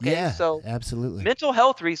help. Okay, yeah, so absolutely. mental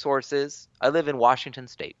health resources. I live in Washington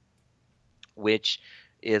State, which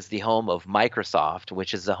is the home of Microsoft,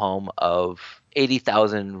 which is the home of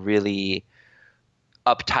 80,000 really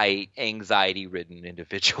uptight, anxiety-ridden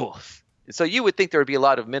individuals. So you would think there would be a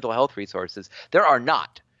lot of mental health resources. There are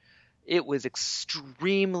not. It was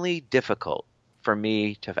extremely difficult for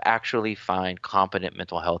me to actually find competent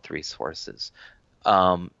mental health resources.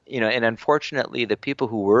 And unfortunately, the people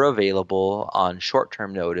who were available on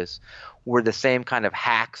short-term notice were the same kind of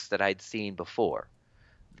hacks that I'd seen before.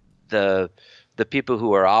 The the people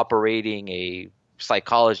who are operating a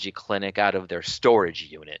psychology clinic out of their storage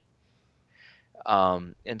unit.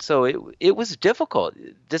 And so it was difficult.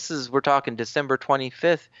 We're talking December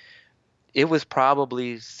 25th. It was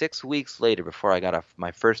probably 6 weeks later before I got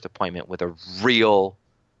my first appointment with a real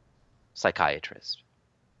psychiatrist,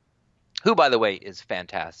 who, by the way, is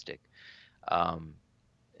fantastic. Um,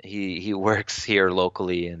 he works here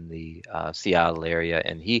locally in the Seattle area,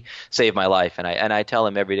 and he saved my life. And I tell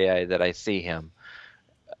him every day that I see him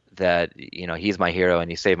that he's my hero and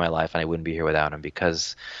he saved my life, and I wouldn't be here without him,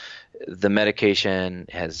 because the medication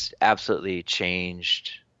has absolutely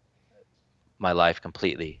changed my life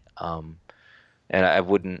completely. And I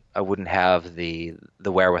wouldn't have the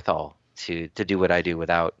wherewithal to do what I do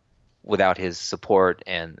without his support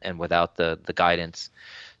and without the guidance.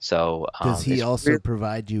 So Does he it's also really,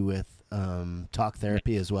 provide you with talk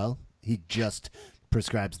therapy as well? He just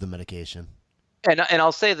prescribes the medication. and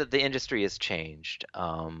I'll say that the industry has changed.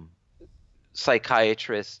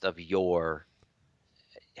 Psychiatrists of yore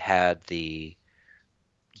had the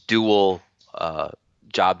dual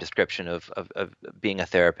job description of being a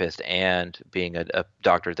therapist and being a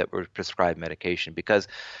doctor that would prescribe medication, because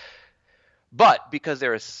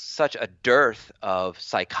there is such a dearth of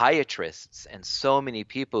psychiatrists and so many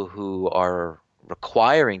people who are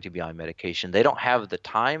requiring to be on medication, they don't have the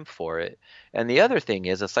time for it. And the other thing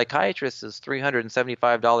is, a psychiatrist is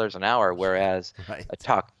 $375 an hour, whereas a Right.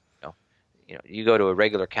 talk, you go to a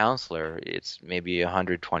regular counselor, it's maybe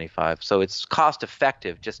 125. So it's cost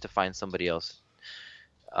effective just to find somebody else.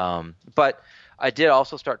 But I did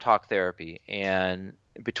also start talk therapy, and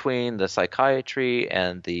between the psychiatry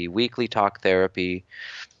and the weekly talk therapy,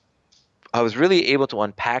 I was really able to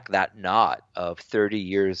unpack that knot of 30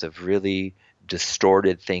 years of really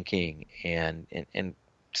distorted thinking, and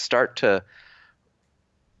start to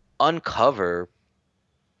uncover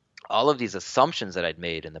all of these assumptions that I'd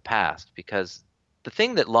made in the past. Because the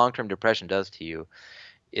thing that long-term depression does to you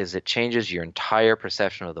is it changes your entire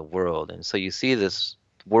perception of the world. And so you see this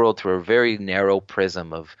world through a very narrow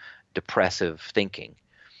prism of depressive thinking.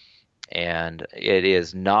 And it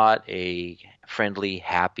is not a friendly,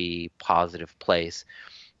 happy, positive place.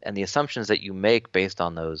 And the assumptions that you make based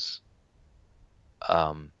on those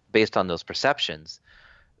perceptions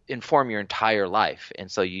inform your entire life. And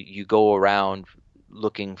so you go around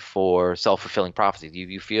looking for self-fulfilling prophecies.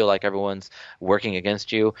 You feel like everyone's working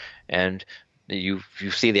against you, and you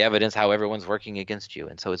see the evidence how everyone's working against you.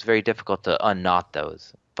 And so it's very difficult to unknot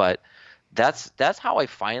those. But that's how I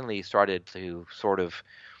finally started to sort of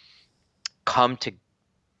come to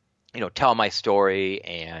tell my story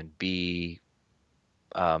and be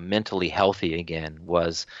mentally healthy again,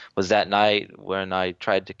 was that night when I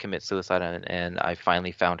tried to commit suicide, and I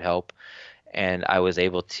finally found help, and I was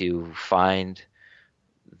able to find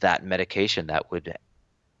that medication that would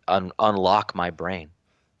unlock my brain.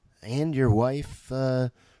 And your wife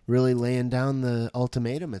really laying down the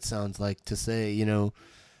ultimatum, it sounds like, to say,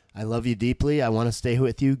 I love you deeply. I want to stay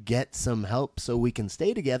with you. Get some help so we can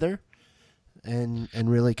stay together, and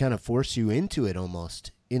really kind of force you into it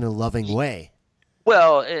almost in a loving way.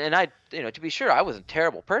 Well, and to be sure, I was a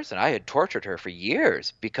terrible person. I had tortured her for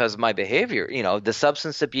years because of my behavior, the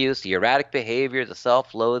substance abuse, the erratic behavior, the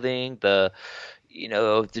self-loathing, the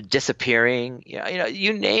disappearing,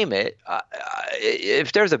 you name it.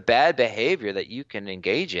 If there's a bad behavior that you can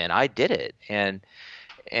engage in, I did it. And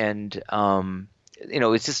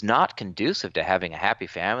it's just not conducive to having a happy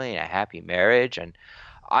family and a happy marriage. And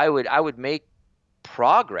I would make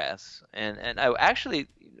progress, and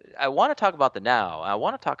I want to talk about the now. I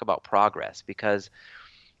want to talk about progress, because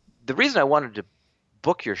the reason I wanted to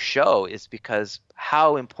book your show is because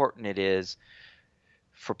how important it is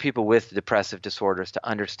for people with depressive disorders to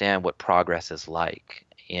understand what progress is like.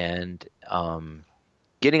 And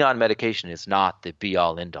getting on medication is not the be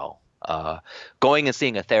all end all. Going and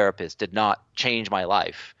seeing a therapist did not change my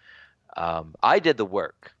life. I did the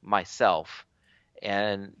work myself,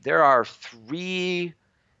 and there are three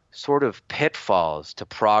sort of pitfalls to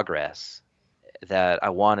progress that I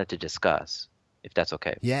wanted to discuss, if that's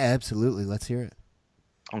okay. Yeah, absolutely. Let's hear it.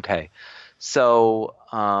 Okay. So,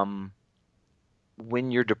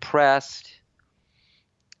 when you're depressed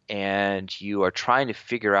and you are trying to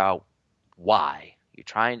figure out why, you're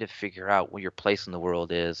trying to figure out what your place in the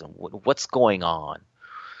world is and what's going on,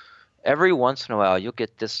 every once in a while you'll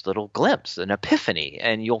get this little glimpse, an epiphany,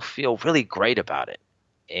 and you'll feel really great about it.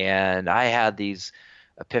 And I had these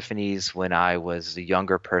epiphanies when I was a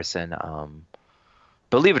younger person.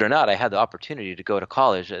 Believe it or not, I had the opportunity to go to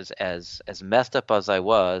college as messed up as I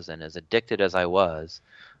was and as addicted as I was.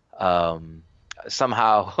 Um,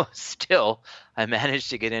 Somehow, still, I managed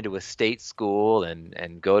to get into a state school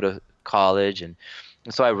and go to college, and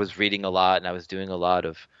so I was reading a lot and I was doing a lot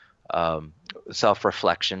of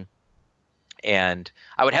self-reflection, and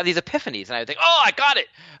I would have these epiphanies, and I would think, "Oh, I got it!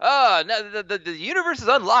 Oh, no, the universe is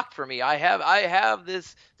unlocked for me. I have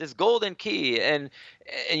this golden key," and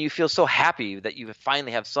you feel so happy that you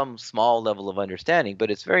finally have some small level of understanding.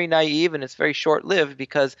 But it's very naive and it's very short lived,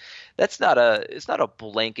 because it's not a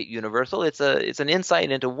blanket universal. It's an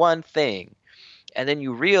insight into one thing, and then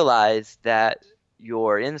you realize that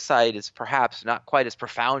your insight is perhaps not quite as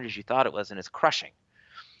profound as you thought it was, and it's crushing.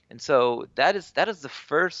 And so that is the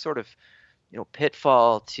first sort of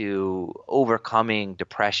pitfall to overcoming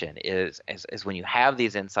depression is when you have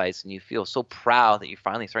these insights and you feel so proud that you're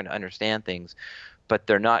finally starting to understand things, but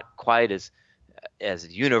they're not quite as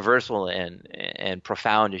universal and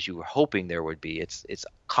profound as you were hoping there would be. It's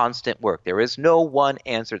constant work. There is no one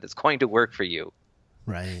answer that's going to work for you.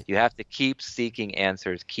 Right. You have to keep seeking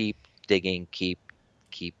answers, keep digging, keep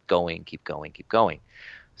going, keep going, keep going.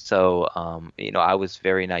 So I was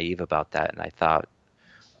very naive about that, and I thought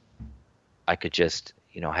I could just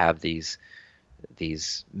have these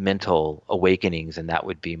mental awakenings, and that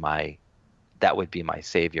would be my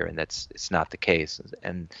savior, and it's not the case.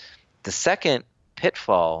 And the second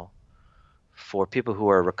pitfall for people who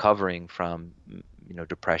are recovering from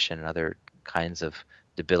depression and other kinds of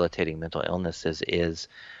debilitating mental illnesses is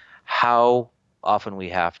how often we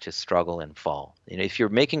have to struggle and fall. If you're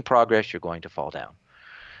making progress, you're going to fall down.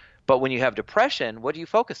 But when you have depression, what do you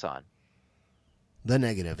focus on? The The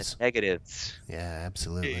negatives. negatives. Yeah,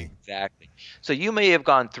 absolutely. Exactly. So you may have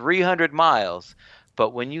gone 300 miles,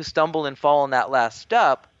 but when you stumble and fall on that last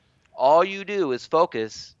step, all you do is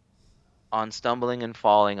focus on stumbling and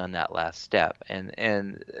falling on that last step.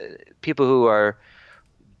 And people who are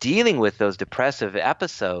dealing with those depressive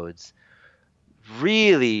episodes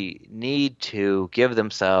really need to give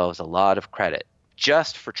themselves a lot of credit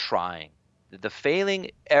just for trying. The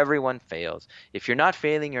failing, everyone fails. If you're not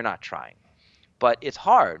failing, you're not trying. But it's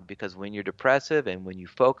hard, because when you're depressive and when you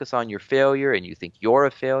focus on your failure and you think you're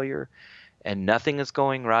a failure and nothing is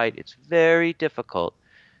going right, it's very difficult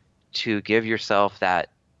to give yourself that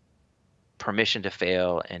permission to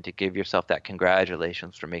fail and to give yourself that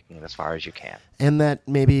congratulations for making it as far as you can. And that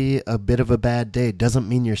maybe a bit of a bad day doesn't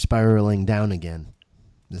mean you're spiraling down again.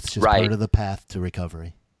 It's just Right. part of the path to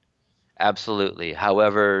recovery. Absolutely.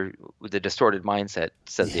 However, the distorted mindset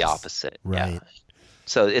says the Yes. opposite. Right. Yeah.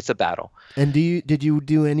 So it's a battle. And did you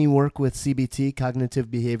do any work with CBT, cognitive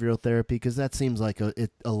behavioral therapy? Because that seems like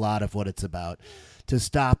a lot of what it's about. To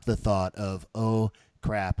stop the thought of, oh,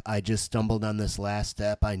 crap, I just stumbled on this last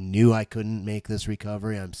step. I knew I couldn't make this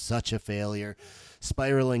recovery. I'm such a failure.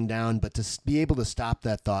 Spiraling down, but to be able to stop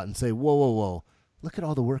that thought and say, whoa, whoa, whoa, look at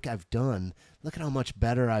all the work I've done. Look at how much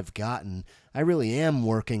better I've gotten. I really am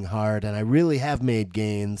working hard, and I really have made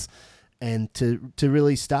gains. And to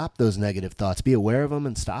really stop those negative thoughts, be aware of them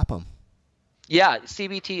and stop them. Yeah,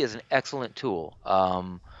 CBT is an excellent tool.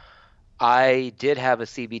 I did have a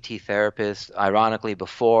CBT therapist, ironically,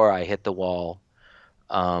 before I hit the wall.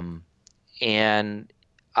 Um, and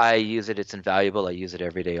I use it. It's invaluable. I use it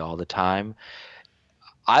every day, all the time.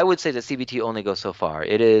 I would say that CBT only goes so far.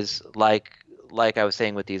 It is like I was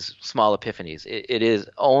saying with these small epiphanies. It is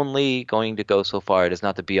only going to go so far. It is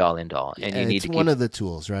not the be all end all, and Yeah, you need it's to one keep. of the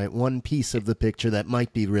tools, right? One piece of the picture that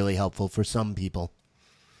might be really helpful for some people.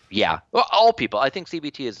 Yeah, well, all people. I think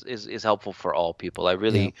CBT is helpful for all people. I Yeah,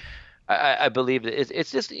 really, I believe that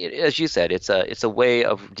it's just as you said. It's a way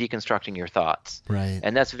of deconstructing your thoughts, right.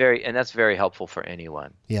 and that's very helpful for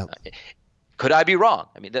anyone. Yeah, Could I be wrong?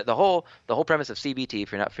 I mean, the whole premise of CBT,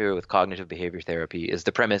 if you're not familiar with cognitive behavior therapy, is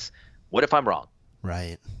the premise: what if I'm wrong?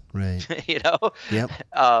 right, right. you know. Yep.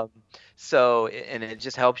 Um, so, and it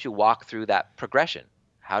just helps you walk through that progression.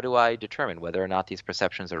 How do I determine whether or not these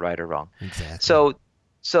perceptions are right or wrong? Exactly. So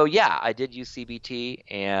So yeah, I did use CBT,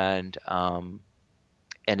 and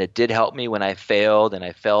it did help me when I failed and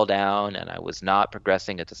I fell down and I was not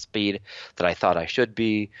progressing at the speed that I thought I should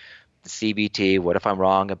be. The CBT, what if I'm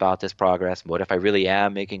wrong about this progress? What if I really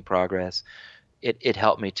am making progress? It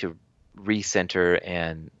helped me to recenter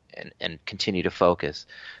and continue to focus.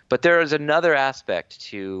 But there is another aspect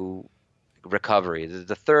to recovery.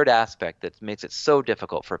 The third aspect that makes it so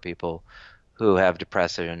difficult for people who have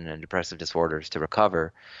depression and depressive disorders to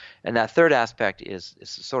recover. And that third aspect is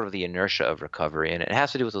sort of the inertia of recovery, and it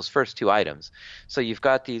has to do with those first two items. So you've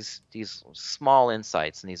got these small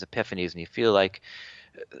insights and these epiphanies, and you feel like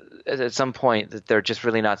at some point that they're just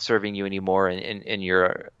really not serving you anymore, and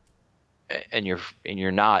you're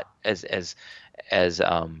not as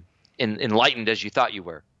enlightened as you thought you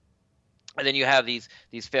were. And then you have these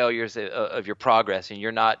failures of your progress, and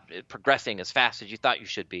you're not progressing as fast as you thought you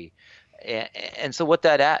should be. And so what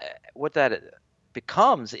that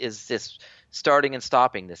becomes is this starting and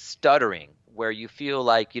stopping, this stuttering, where you feel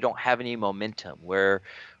like you don't have any momentum, where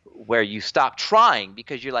you stop trying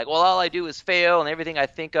because you're like, well, all I do is fail, and everything I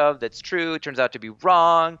think of that's true turns out to be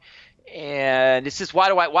wrong, and it's just why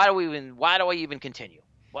do I even continue?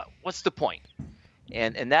 What's the point?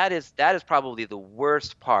 And that is probably the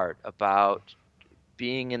worst part about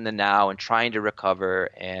being in the now and trying to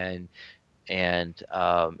recover and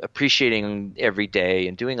appreciating every day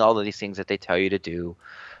and doing all of these things that they tell you to do.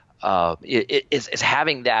 Is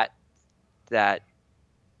having that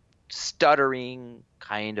stuttering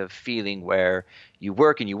kind of feeling where you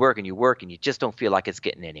work and you work and you work and you just don't feel like it's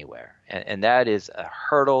getting anywhere. And that is a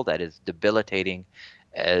hurdle that is debilitating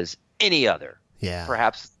as any other, Yeah.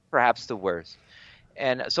 perhaps the worst.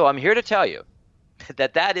 And so I'm here to tell you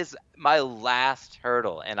that is my last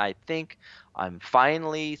hurdle. And I think I'm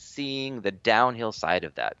finally seeing the downhill side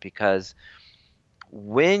of that, because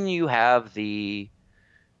when you have the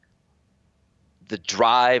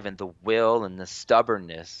drive and the will and the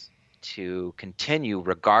stubbornness to continue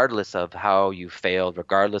regardless of how you failed,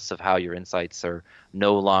 regardless of how your insights are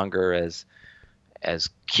no longer as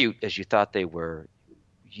cute as you thought they were,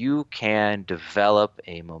 you can develop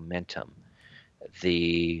a momentum.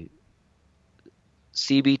 The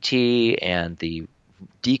CBT and the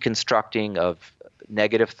deconstructing of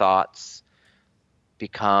negative thoughts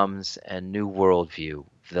becomes a new worldview.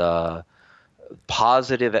 The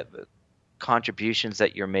positive contributions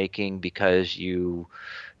that you're making because you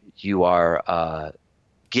are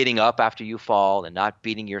getting up after you fall and not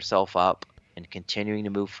beating yourself up and continuing to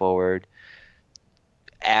move forward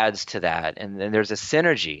adds to that. And then there's a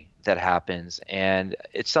synergy that happens, and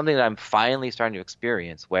it's something that I'm finally starting to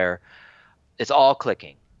experience where it's all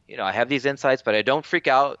clicking. I have these insights, but I don't freak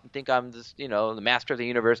out and think I'm this, the master of the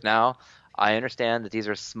universe now. I understand that these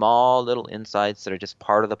are small little insights that are just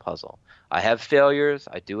part of the puzzle. I have failures.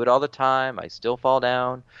 I do it all the time. I still fall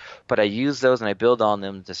down, but I use those and I build on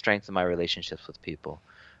them to strengthen my relationships with people.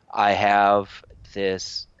 I have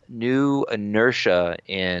this new inertia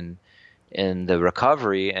in the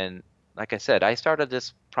recovery, and like I said, I started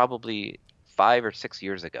this probably 5 or 6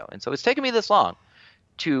 years ago, and so it's taken me this long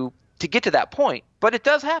to get to that point, but it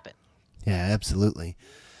does happen. Yeah, absolutely.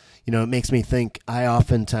 It makes me think. I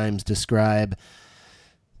oftentimes describe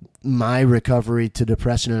my recovery to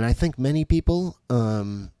depression, and I think many people,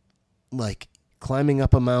 like climbing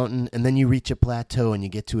up a mountain, and then you reach a plateau and you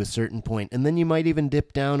get to a certain point, and then you might even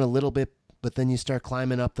dip down a little bit, but then you start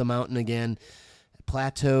climbing up the mountain again.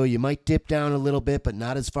 Plateau, you might dip down a little bit, but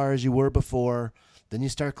not as far as you were before. Then you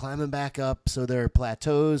start climbing back up. So there are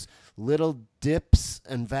plateaus, little dips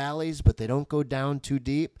and valleys, but they don't go down too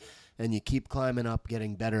deep. And you keep climbing up,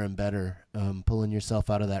 getting better and better, pulling yourself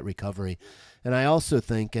out of that recovery. And I also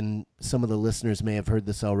think, and some of the listeners may have heard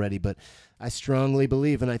this already, but I strongly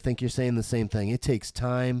believe, and I think you're saying the same thing, it takes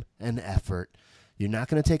time and effort. You're not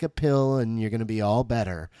going to take a pill and you're going to be all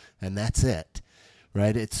better, and that's it.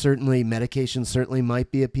 Right? It's certainly, medication certainly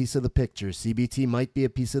might be a piece of the picture. CBT might be a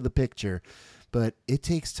piece of the picture, but it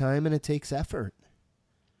takes time and it takes effort.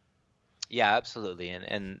 Yeah, absolutely.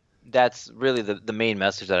 And that's really the main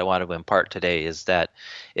message that I want to impart today, is that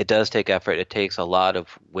it does take effort. It takes a lot of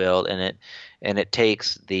will in it, and it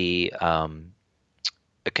takes a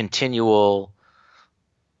continual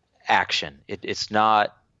action. It's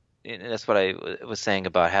not, and that's what I was saying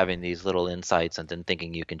about having these little insights and then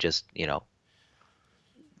thinking you can just,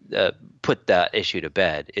 put that issue to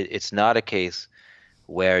bed. It's not a case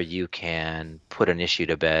where you can put an issue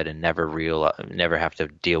to bed and never have to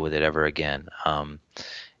deal with it ever again.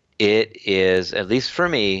 It is, at least for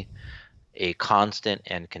me, a constant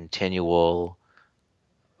and continual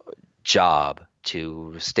job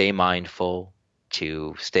to stay mindful,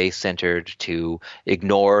 to stay centered, to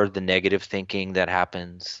ignore the negative thinking that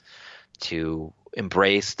happens, to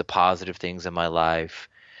embrace the positive things in my life,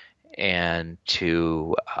 and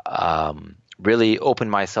to really open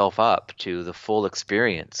myself up to the full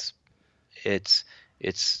experience. It's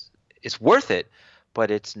it's it's worth it,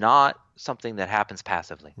 but it's not something that happens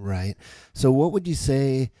passively. Right. So, what would you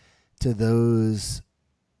say to those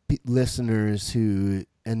listeners who,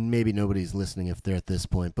 and maybe nobody's listening if they're at this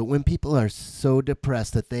point, but when people are so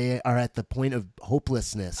depressed that they are at the point of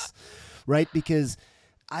hopelessness, right? Because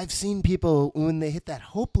I've seen people, when they hit that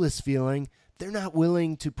hopeless feeling, they're not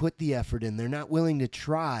willing to put the effort in, they're not willing to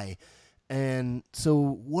try. And so,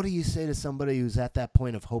 what do you say to somebody who's at that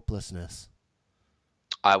point of hopelessness?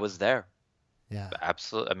 I was there. Yeah.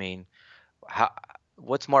 Absolutely. I mean, how,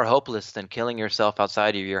 what's more hopeless than killing yourself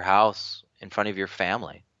outside of your house in front of your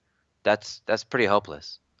family? That's pretty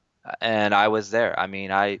hopeless. And I was there. I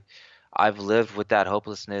mean, I've lived with that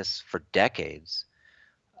hopelessness for decades.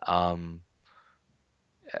 Um,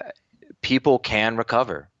 People can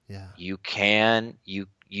recover. Yeah. You can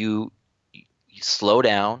you slow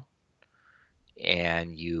down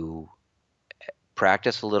and you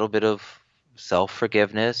practice a little bit of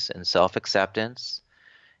self-forgiveness and self-acceptance,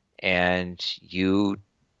 and you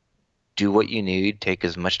do what you need, take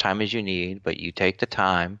as much time as you need, but you take the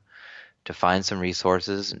time to find some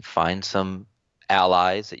resources and find some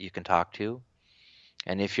allies that you can talk to.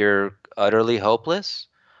 And if you're utterly hopeless,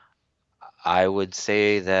 I would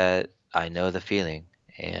say that I know the feeling.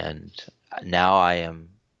 And now I am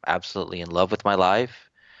absolutely in love with my life.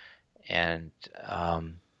 And,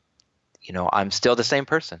 I'm still the same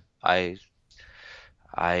person. I,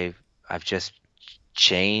 I've just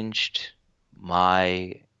changed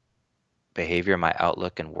my behavior, my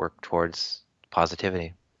outlook, and work towards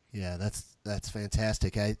positivity. Yeah, that's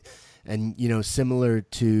fantastic. And similar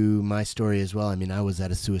to my story as well. I mean, I was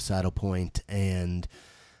at a suicidal point, and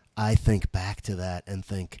I think back to that and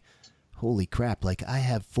think, holy crap! Like, I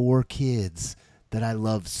have 4 kids that I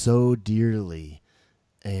love so dearly,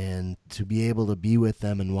 and to be able to be with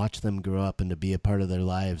them and watch them grow up and to be a part of their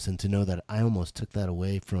lives, and to know that I almost took that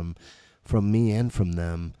away from me and from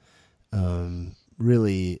them,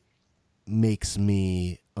 really makes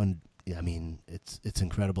me. I mean, it's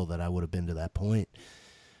incredible that I would have been to that point.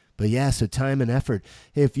 But yeah, so time and effort.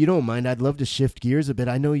 Hey, if you don't mind, I'd love to shift gears a bit.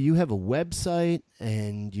 I know you have a website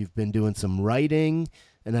and you've been doing some writing,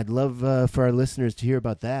 and I'd love for our listeners to hear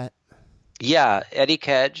about that. Yeah,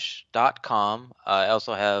 eddiekedge.com. I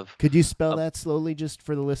also have Could you spell a that slowly just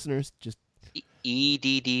for the listeners? Just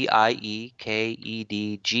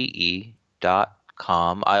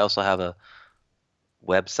EDDIEKEDGE.com. I also have a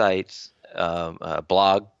website, a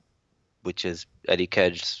blog, which is Eddie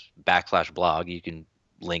Kedge's /blog. You can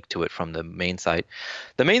link to it from the main site.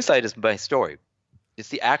 The main site is my story. It's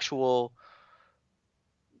the actual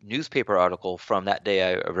newspaper article from that day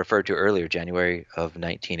I referred to earlier, January of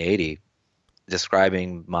 1980,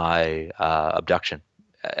 describing my abduction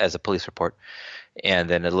as a police report. And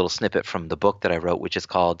then a little snippet from the book that I wrote, which is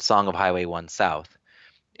called Song of Highway 1 South.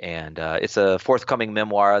 And it's a forthcoming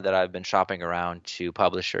memoir that I've been shopping around to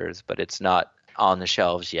publishers, but it's not on the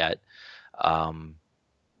shelves yet.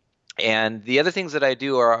 And the other things that I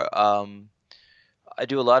do are I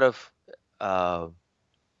do a lot of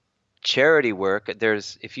charity work.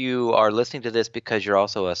 If you are listening to this because you're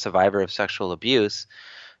also a survivor of sexual abuse,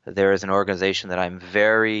 there is an organization that I'm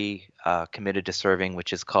very committed to serving,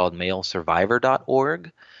 which is called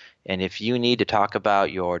malesurvivor.org. And if you need to talk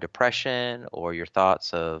about your depression or your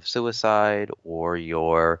thoughts of suicide or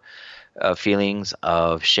your feelings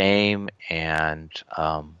of shame and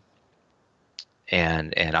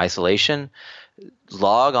isolation,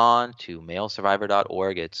 log on to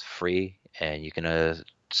malesurvivor.org. It's free, and you can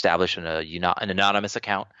establish an anonymous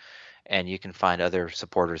account, and you can find other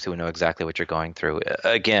supporters who know exactly what you're going through.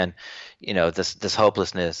 Again, this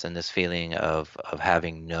hopelessness and this feeling of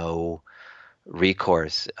having no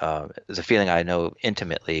recourse is a feeling I know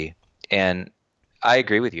intimately. And I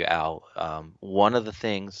agree with you, Al. One of the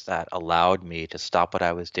things that allowed me to stop what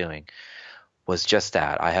I was doing was just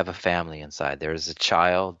that. I have a family inside. There is a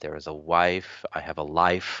child, there is a wife, I have a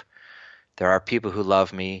life. There are people who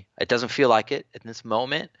love me. It doesn't feel like it in this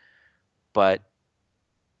moment, but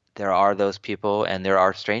there are those people, and there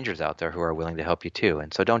are strangers out there who are willing to help you too.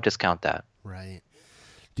 And so don't discount that. right.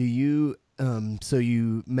 Do you? So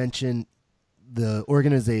you mentioned the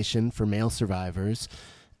organization for male survivors,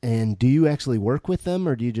 and do you actually work with them,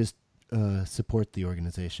 or do you just support the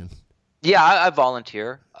organization? Yeah, I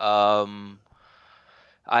volunteer.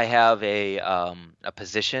 I have a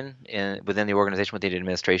position within the organization, within the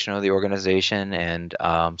administration of the organization, and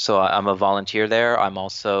so I'm a volunteer there. I'm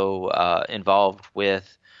also involved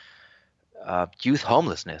with youth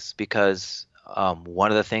homelessness because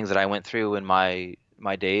one of the things that I went through in my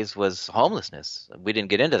days was homelessness. We didn't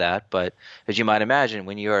get into that, but as you might imagine,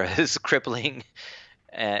 when you are as cripplingly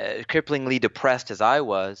depressed as I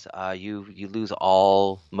was, you lose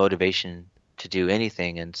all motivation to do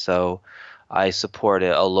anything. And so I support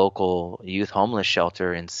a local youth homeless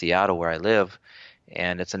shelter in Seattle where I live,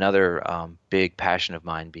 and it's another big passion of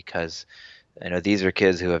mine because these are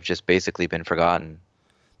kids who have just basically been forgotten.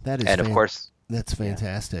 That is And of course, that's yeah.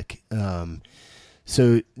 fantastic.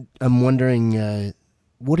 So I'm wondering,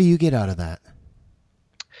 what do you get out of that?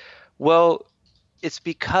 Well, it's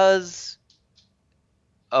because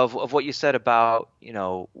of what you said about,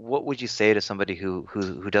 what would you say to somebody who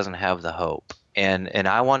doesn't have the hope? And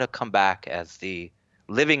I want to come back as the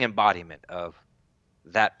living embodiment of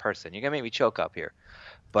that person. You're gonna make me choke up here,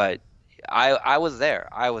 but I was there.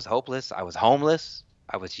 I was hopeless. I was homeless.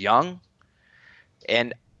 I was young,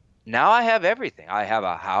 and now I have everything. I have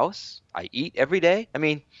a house. I eat every day. I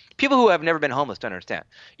mean, people who have never been homeless don't understand.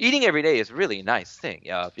 Eating every day is really a nice thing.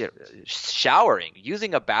 Showering,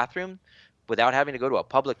 using a bathroom without having to go to a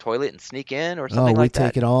public toilet and sneak in or Oh, something we like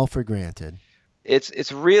take that. it all for granted.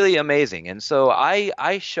 It's really amazing. And so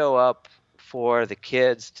I show up for the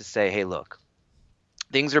kids to say, hey, look,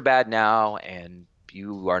 things are bad now, and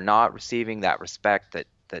you are not receiving that respect that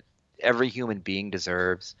every human being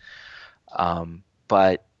deserves.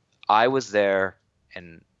 But I was there,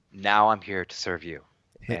 and now I'm here to serve you.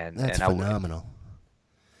 And That's and I would, phenomenal.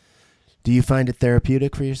 Do you find it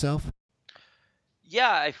therapeutic for yourself?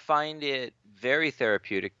 yeah, I find it very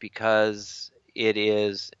therapeutic because it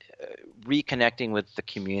is reconnecting with the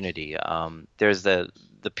community. There's the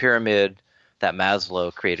pyramid that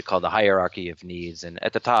Maslow created called the hierarchy of needs, and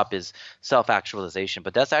at the top is self-actualization,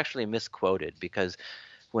 but that's actually misquoted because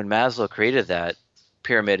when Maslow created that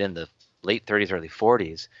pyramid in the late 30s, early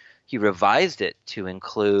 40s, he revised it to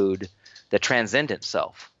include the transcendent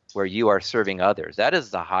self, where you are serving others. That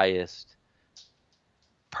is the highest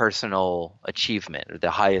personal achievement, or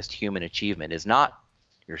the highest human achievement, is not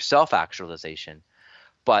your self actualization,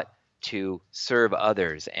 but to serve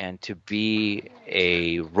others and to be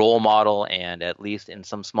a role model and, at least in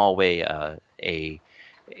some small way, a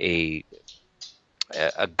a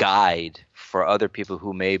guide for other people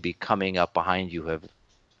who may be coming up behind you, who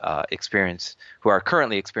are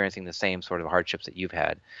currently experiencing the same sort of hardships that you've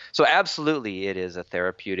had. So absolutely, it is a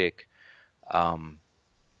therapeutic um,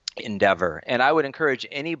 endeavor, and I would encourage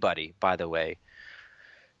anybody, by the way,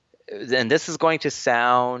 and this is going to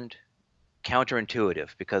sound counterintuitive,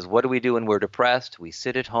 because what do we do when we're depressed? We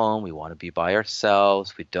sit at home, we want to be by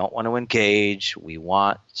ourselves, we don't want to engage, we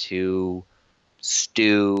want to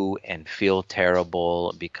stew and feel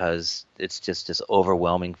terrible because it's just this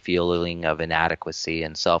overwhelming feeling of inadequacy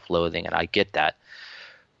and self-loathing, and I get that.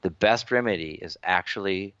 The best remedy is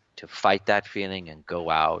actually to fight that feeling and go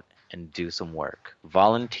out and do some work.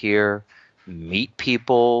 Volunteer, meet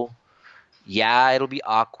people. Yeah, it'll be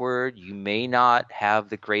awkward. You may not have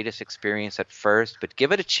the greatest experience at first, but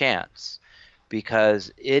give it a chance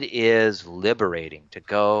because it is liberating to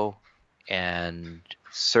go and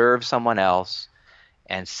serve someone else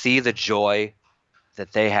and see the joy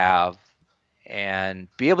that they have and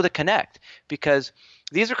be able to connect, because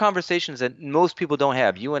these are conversations that most people don't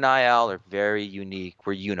have. You and I, Al, are very unique.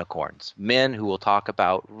 We're unicorns, men who will talk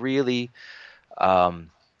about really um,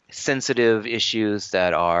 sensitive issues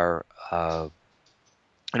that are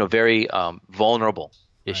very vulnerable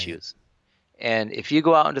Right. issues. And if you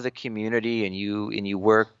go out into the community and you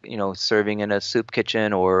work, serving in a soup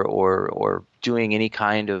kitchen or doing any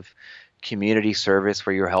kind of community service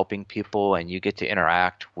where you're helping people and you get to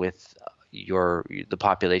interact with the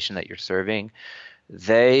population that you're serving,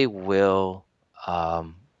 they will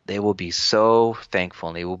they will be so thankful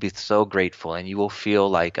and they will be so grateful, and you will feel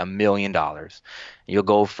like $1 million. You'll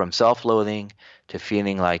go from self-loathing to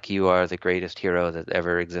feeling like you are the greatest hero that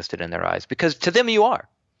ever existed in their eyes, because to them you are.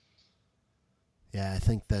 Yeah, I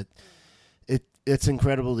think that it's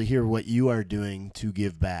incredible to hear what you are doing to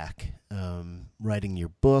give back. Writing your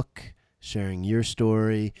book, sharing your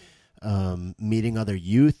story, meeting other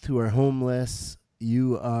youth who are homeless.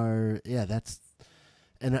 You are, yeah, that's,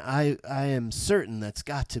 and I am certain that's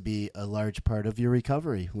got to be a large part of your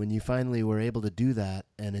recovery when you finally were able to do that,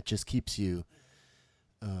 and it just keeps you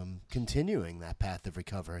continuing that path of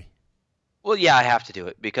recovery. Well, yeah, I have to do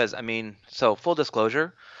it because, I mean, so full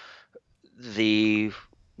disclosure, the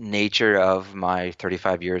nature of my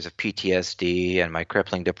 35 years of PTSD and my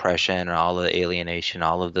crippling depression and all of the alienation,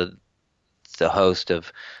 all of the host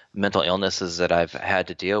of mental illnesses that I've had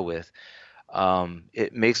to deal with,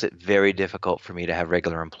 it makes it very difficult for me to have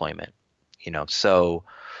regular employment. So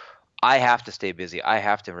I have to stay busy. I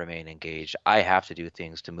have to remain engaged. I have to do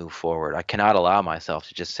things to move forward. I cannot allow myself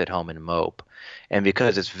to just sit home and mope. And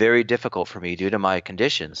because it's very difficult for me due to my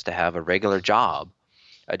conditions to have a regular job,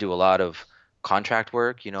 I do a lot of contract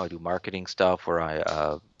work. I do marketing stuff where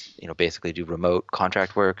I, basically do remote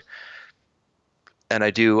contract work. And I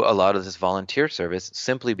do a lot of this volunteer service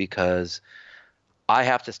simply because I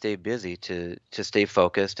have to stay busy to stay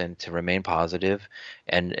focused and to remain positive,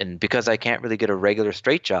 and because I can't really get a regular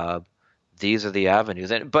straight job, these are the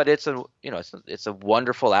avenues. But it's a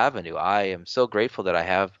wonderful avenue. I am so grateful that I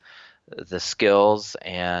have the skills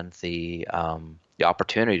and the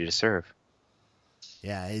opportunity to serve.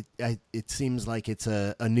 Yeah, it seems like it's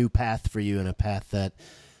a new path for you, and a path that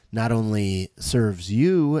not only serves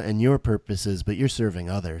you and your purposes, but you're serving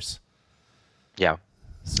others. Yeah.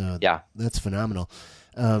 So Yeah. that's phenomenal.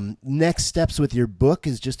 Next steps with your book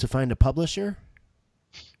is just to find a publisher?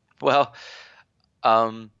 Well,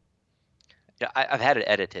 I've had it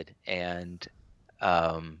edited, and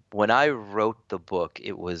when I wrote the book,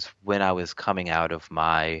 it was when I was coming out of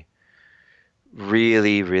my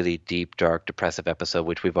really, really deep, dark, depressive episode,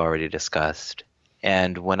 which we've already discussed.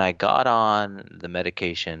 And when I got on the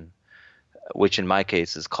medication, which in my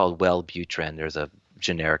case is called Wellbutrin, there's a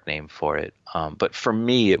generic name for it. But for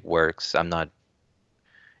me, it works. I'm not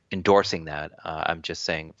endorsing that. I'm just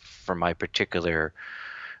saying for my particular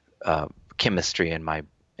chemistry in my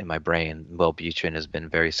brain, Wellbutrin has been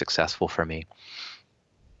very successful for me.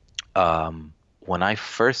 When I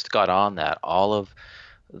first got on that, all of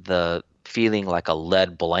the feeling like a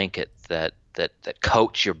lead blanket that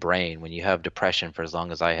coats your brain when you have depression for as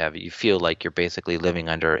long as I have, you feel like you're basically living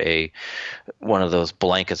under one of those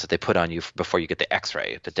blankets that they put on you before you get the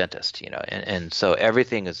X-ray at the dentist, and so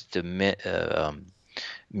everything is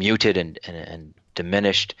muted and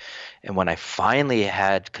diminished. And when I finally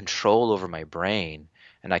had control over my brain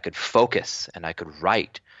and I could focus and I could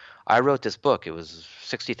write, I wrote this book. It was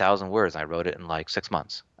 60,000 words. I wrote it in like 6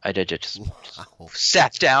 months. I did just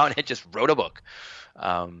sat down and just wrote a book.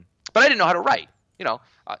 But I didn't know how to write.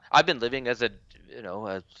 I've been living as a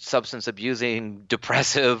substance abusing,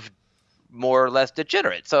 depressive, more or less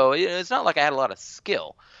degenerate. So it's not like I had a lot of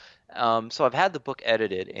skill. So I've had the book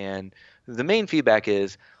edited, and the main feedback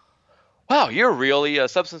is, wow, you're really a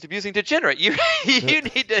substance abusing degenerate. You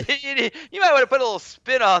need to you might want to put a little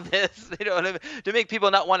spin on this, to make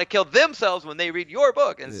people not want to kill themselves when they read your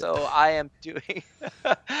book. And so I am doing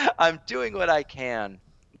I'm doing what I can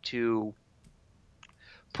to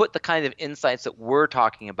put the kind of insights that we're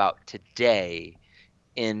talking about today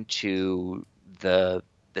into the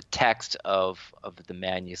text of the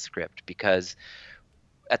manuscript, because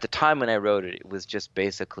at the time when I wrote it, it was just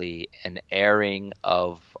basically an airing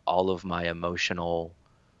of all of my emotional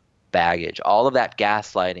baggage, all of that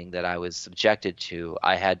gaslighting that I was subjected to.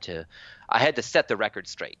 I had to set the record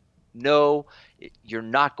straight. No, you're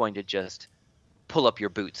not going to just pull up your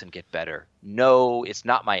boots and get better. No, it's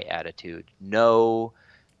not my attitude. No,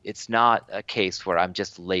 it's not a case where I'm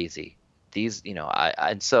just lazy.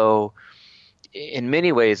 And so in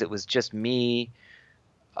many ways, it was just me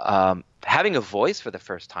having a voice for the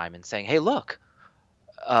first time and saying, "Hey, look,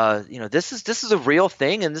 this is a real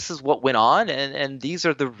thing, and this is what went on, and these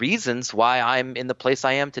are the reasons why I'm in the place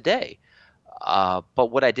I am today."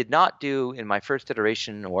 But what I did not do in my first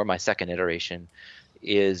iteration or my second iteration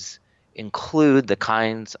is include the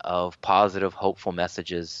kinds of positive, hopeful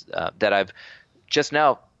messages that I've just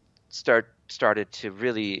now started to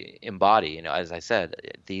really embody. As I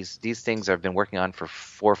said, these things I've been working on for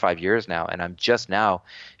 4 or 5 years now, and I'm just now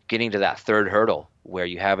getting to that third hurdle where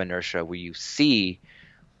you have inertia, where you see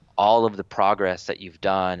all of the progress that you've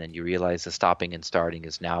done, and you realize the stopping and starting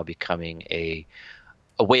is now becoming a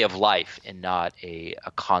way of life and not a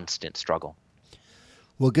constant struggle.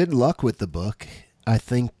 Well, good luck with the book. I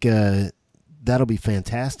think that'll be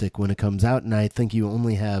fantastic when it comes out, and I think you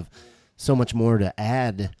only have so much more to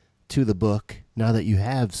add to the book now that you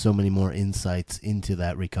have so many more insights into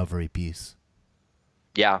that recovery piece.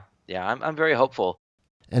 Yeah, I'm very hopeful.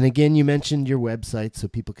 And again, you mentioned your website so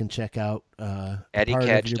people can check out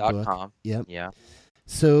EddieKedge.com. Yep. Yeah.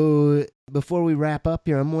 So before we wrap up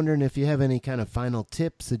here, I'm wondering if you have any kind of final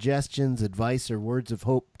tips, suggestions, advice, or words of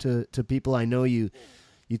hope to people. I know you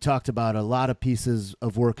talked about a lot of pieces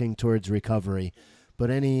of working towards recovery, but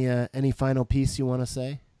any final piece you want to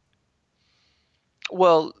say?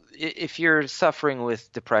 Well, if you're suffering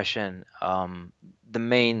with depression, the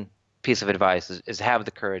main piece of advice is have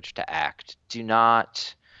the courage to act. Do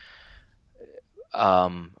not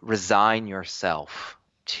resign yourself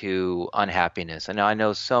to unhappiness. I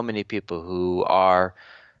know so many people who are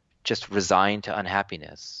just resigned to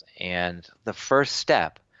unhappiness. And the first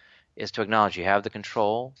step is to acknowledge you have the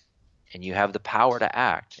control and you have the power to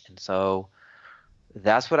act. And so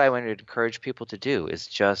that's what I want to encourage people to do, is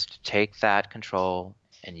just take that control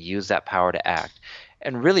and use that power to act.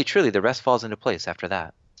 And really, truly, the rest falls into place after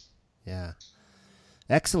that. Yeah.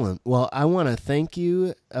 Excellent. Well, I want to thank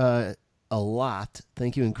you a lot.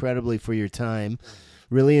 Thank you incredibly for your time.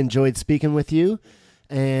 Really enjoyed speaking with you.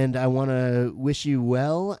 And I want to wish you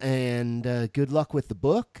well and good luck with the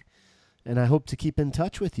book. And I hope to keep in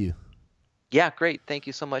touch with you. Yeah, great. Thank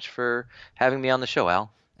you so much for having me on the show,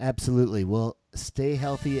 Al. Absolutely. Well, stay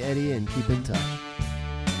healthy, Eddie, and keep in touch.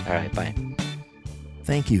 All right, bye.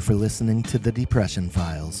 Thank you for listening to the Depression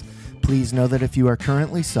Files. Please know that if you are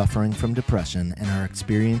currently suffering from depression and are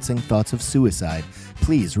experiencing thoughts of suicide,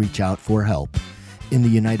 please reach out for help. In the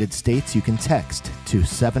United States, you can text to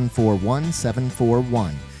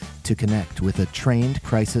 741-741 to connect with a trained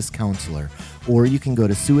crisis counselor, or you can go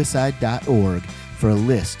to suicide.org for a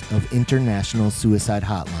list of international suicide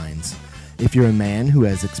hotlines. If you're a man who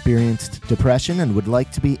has experienced depression and would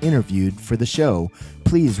like to be interviewed for the show,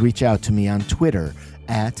 please reach out to me on Twitter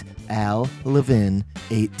at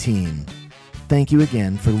AlLevin18. Thank you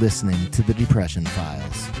again for listening to the Depression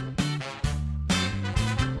Files.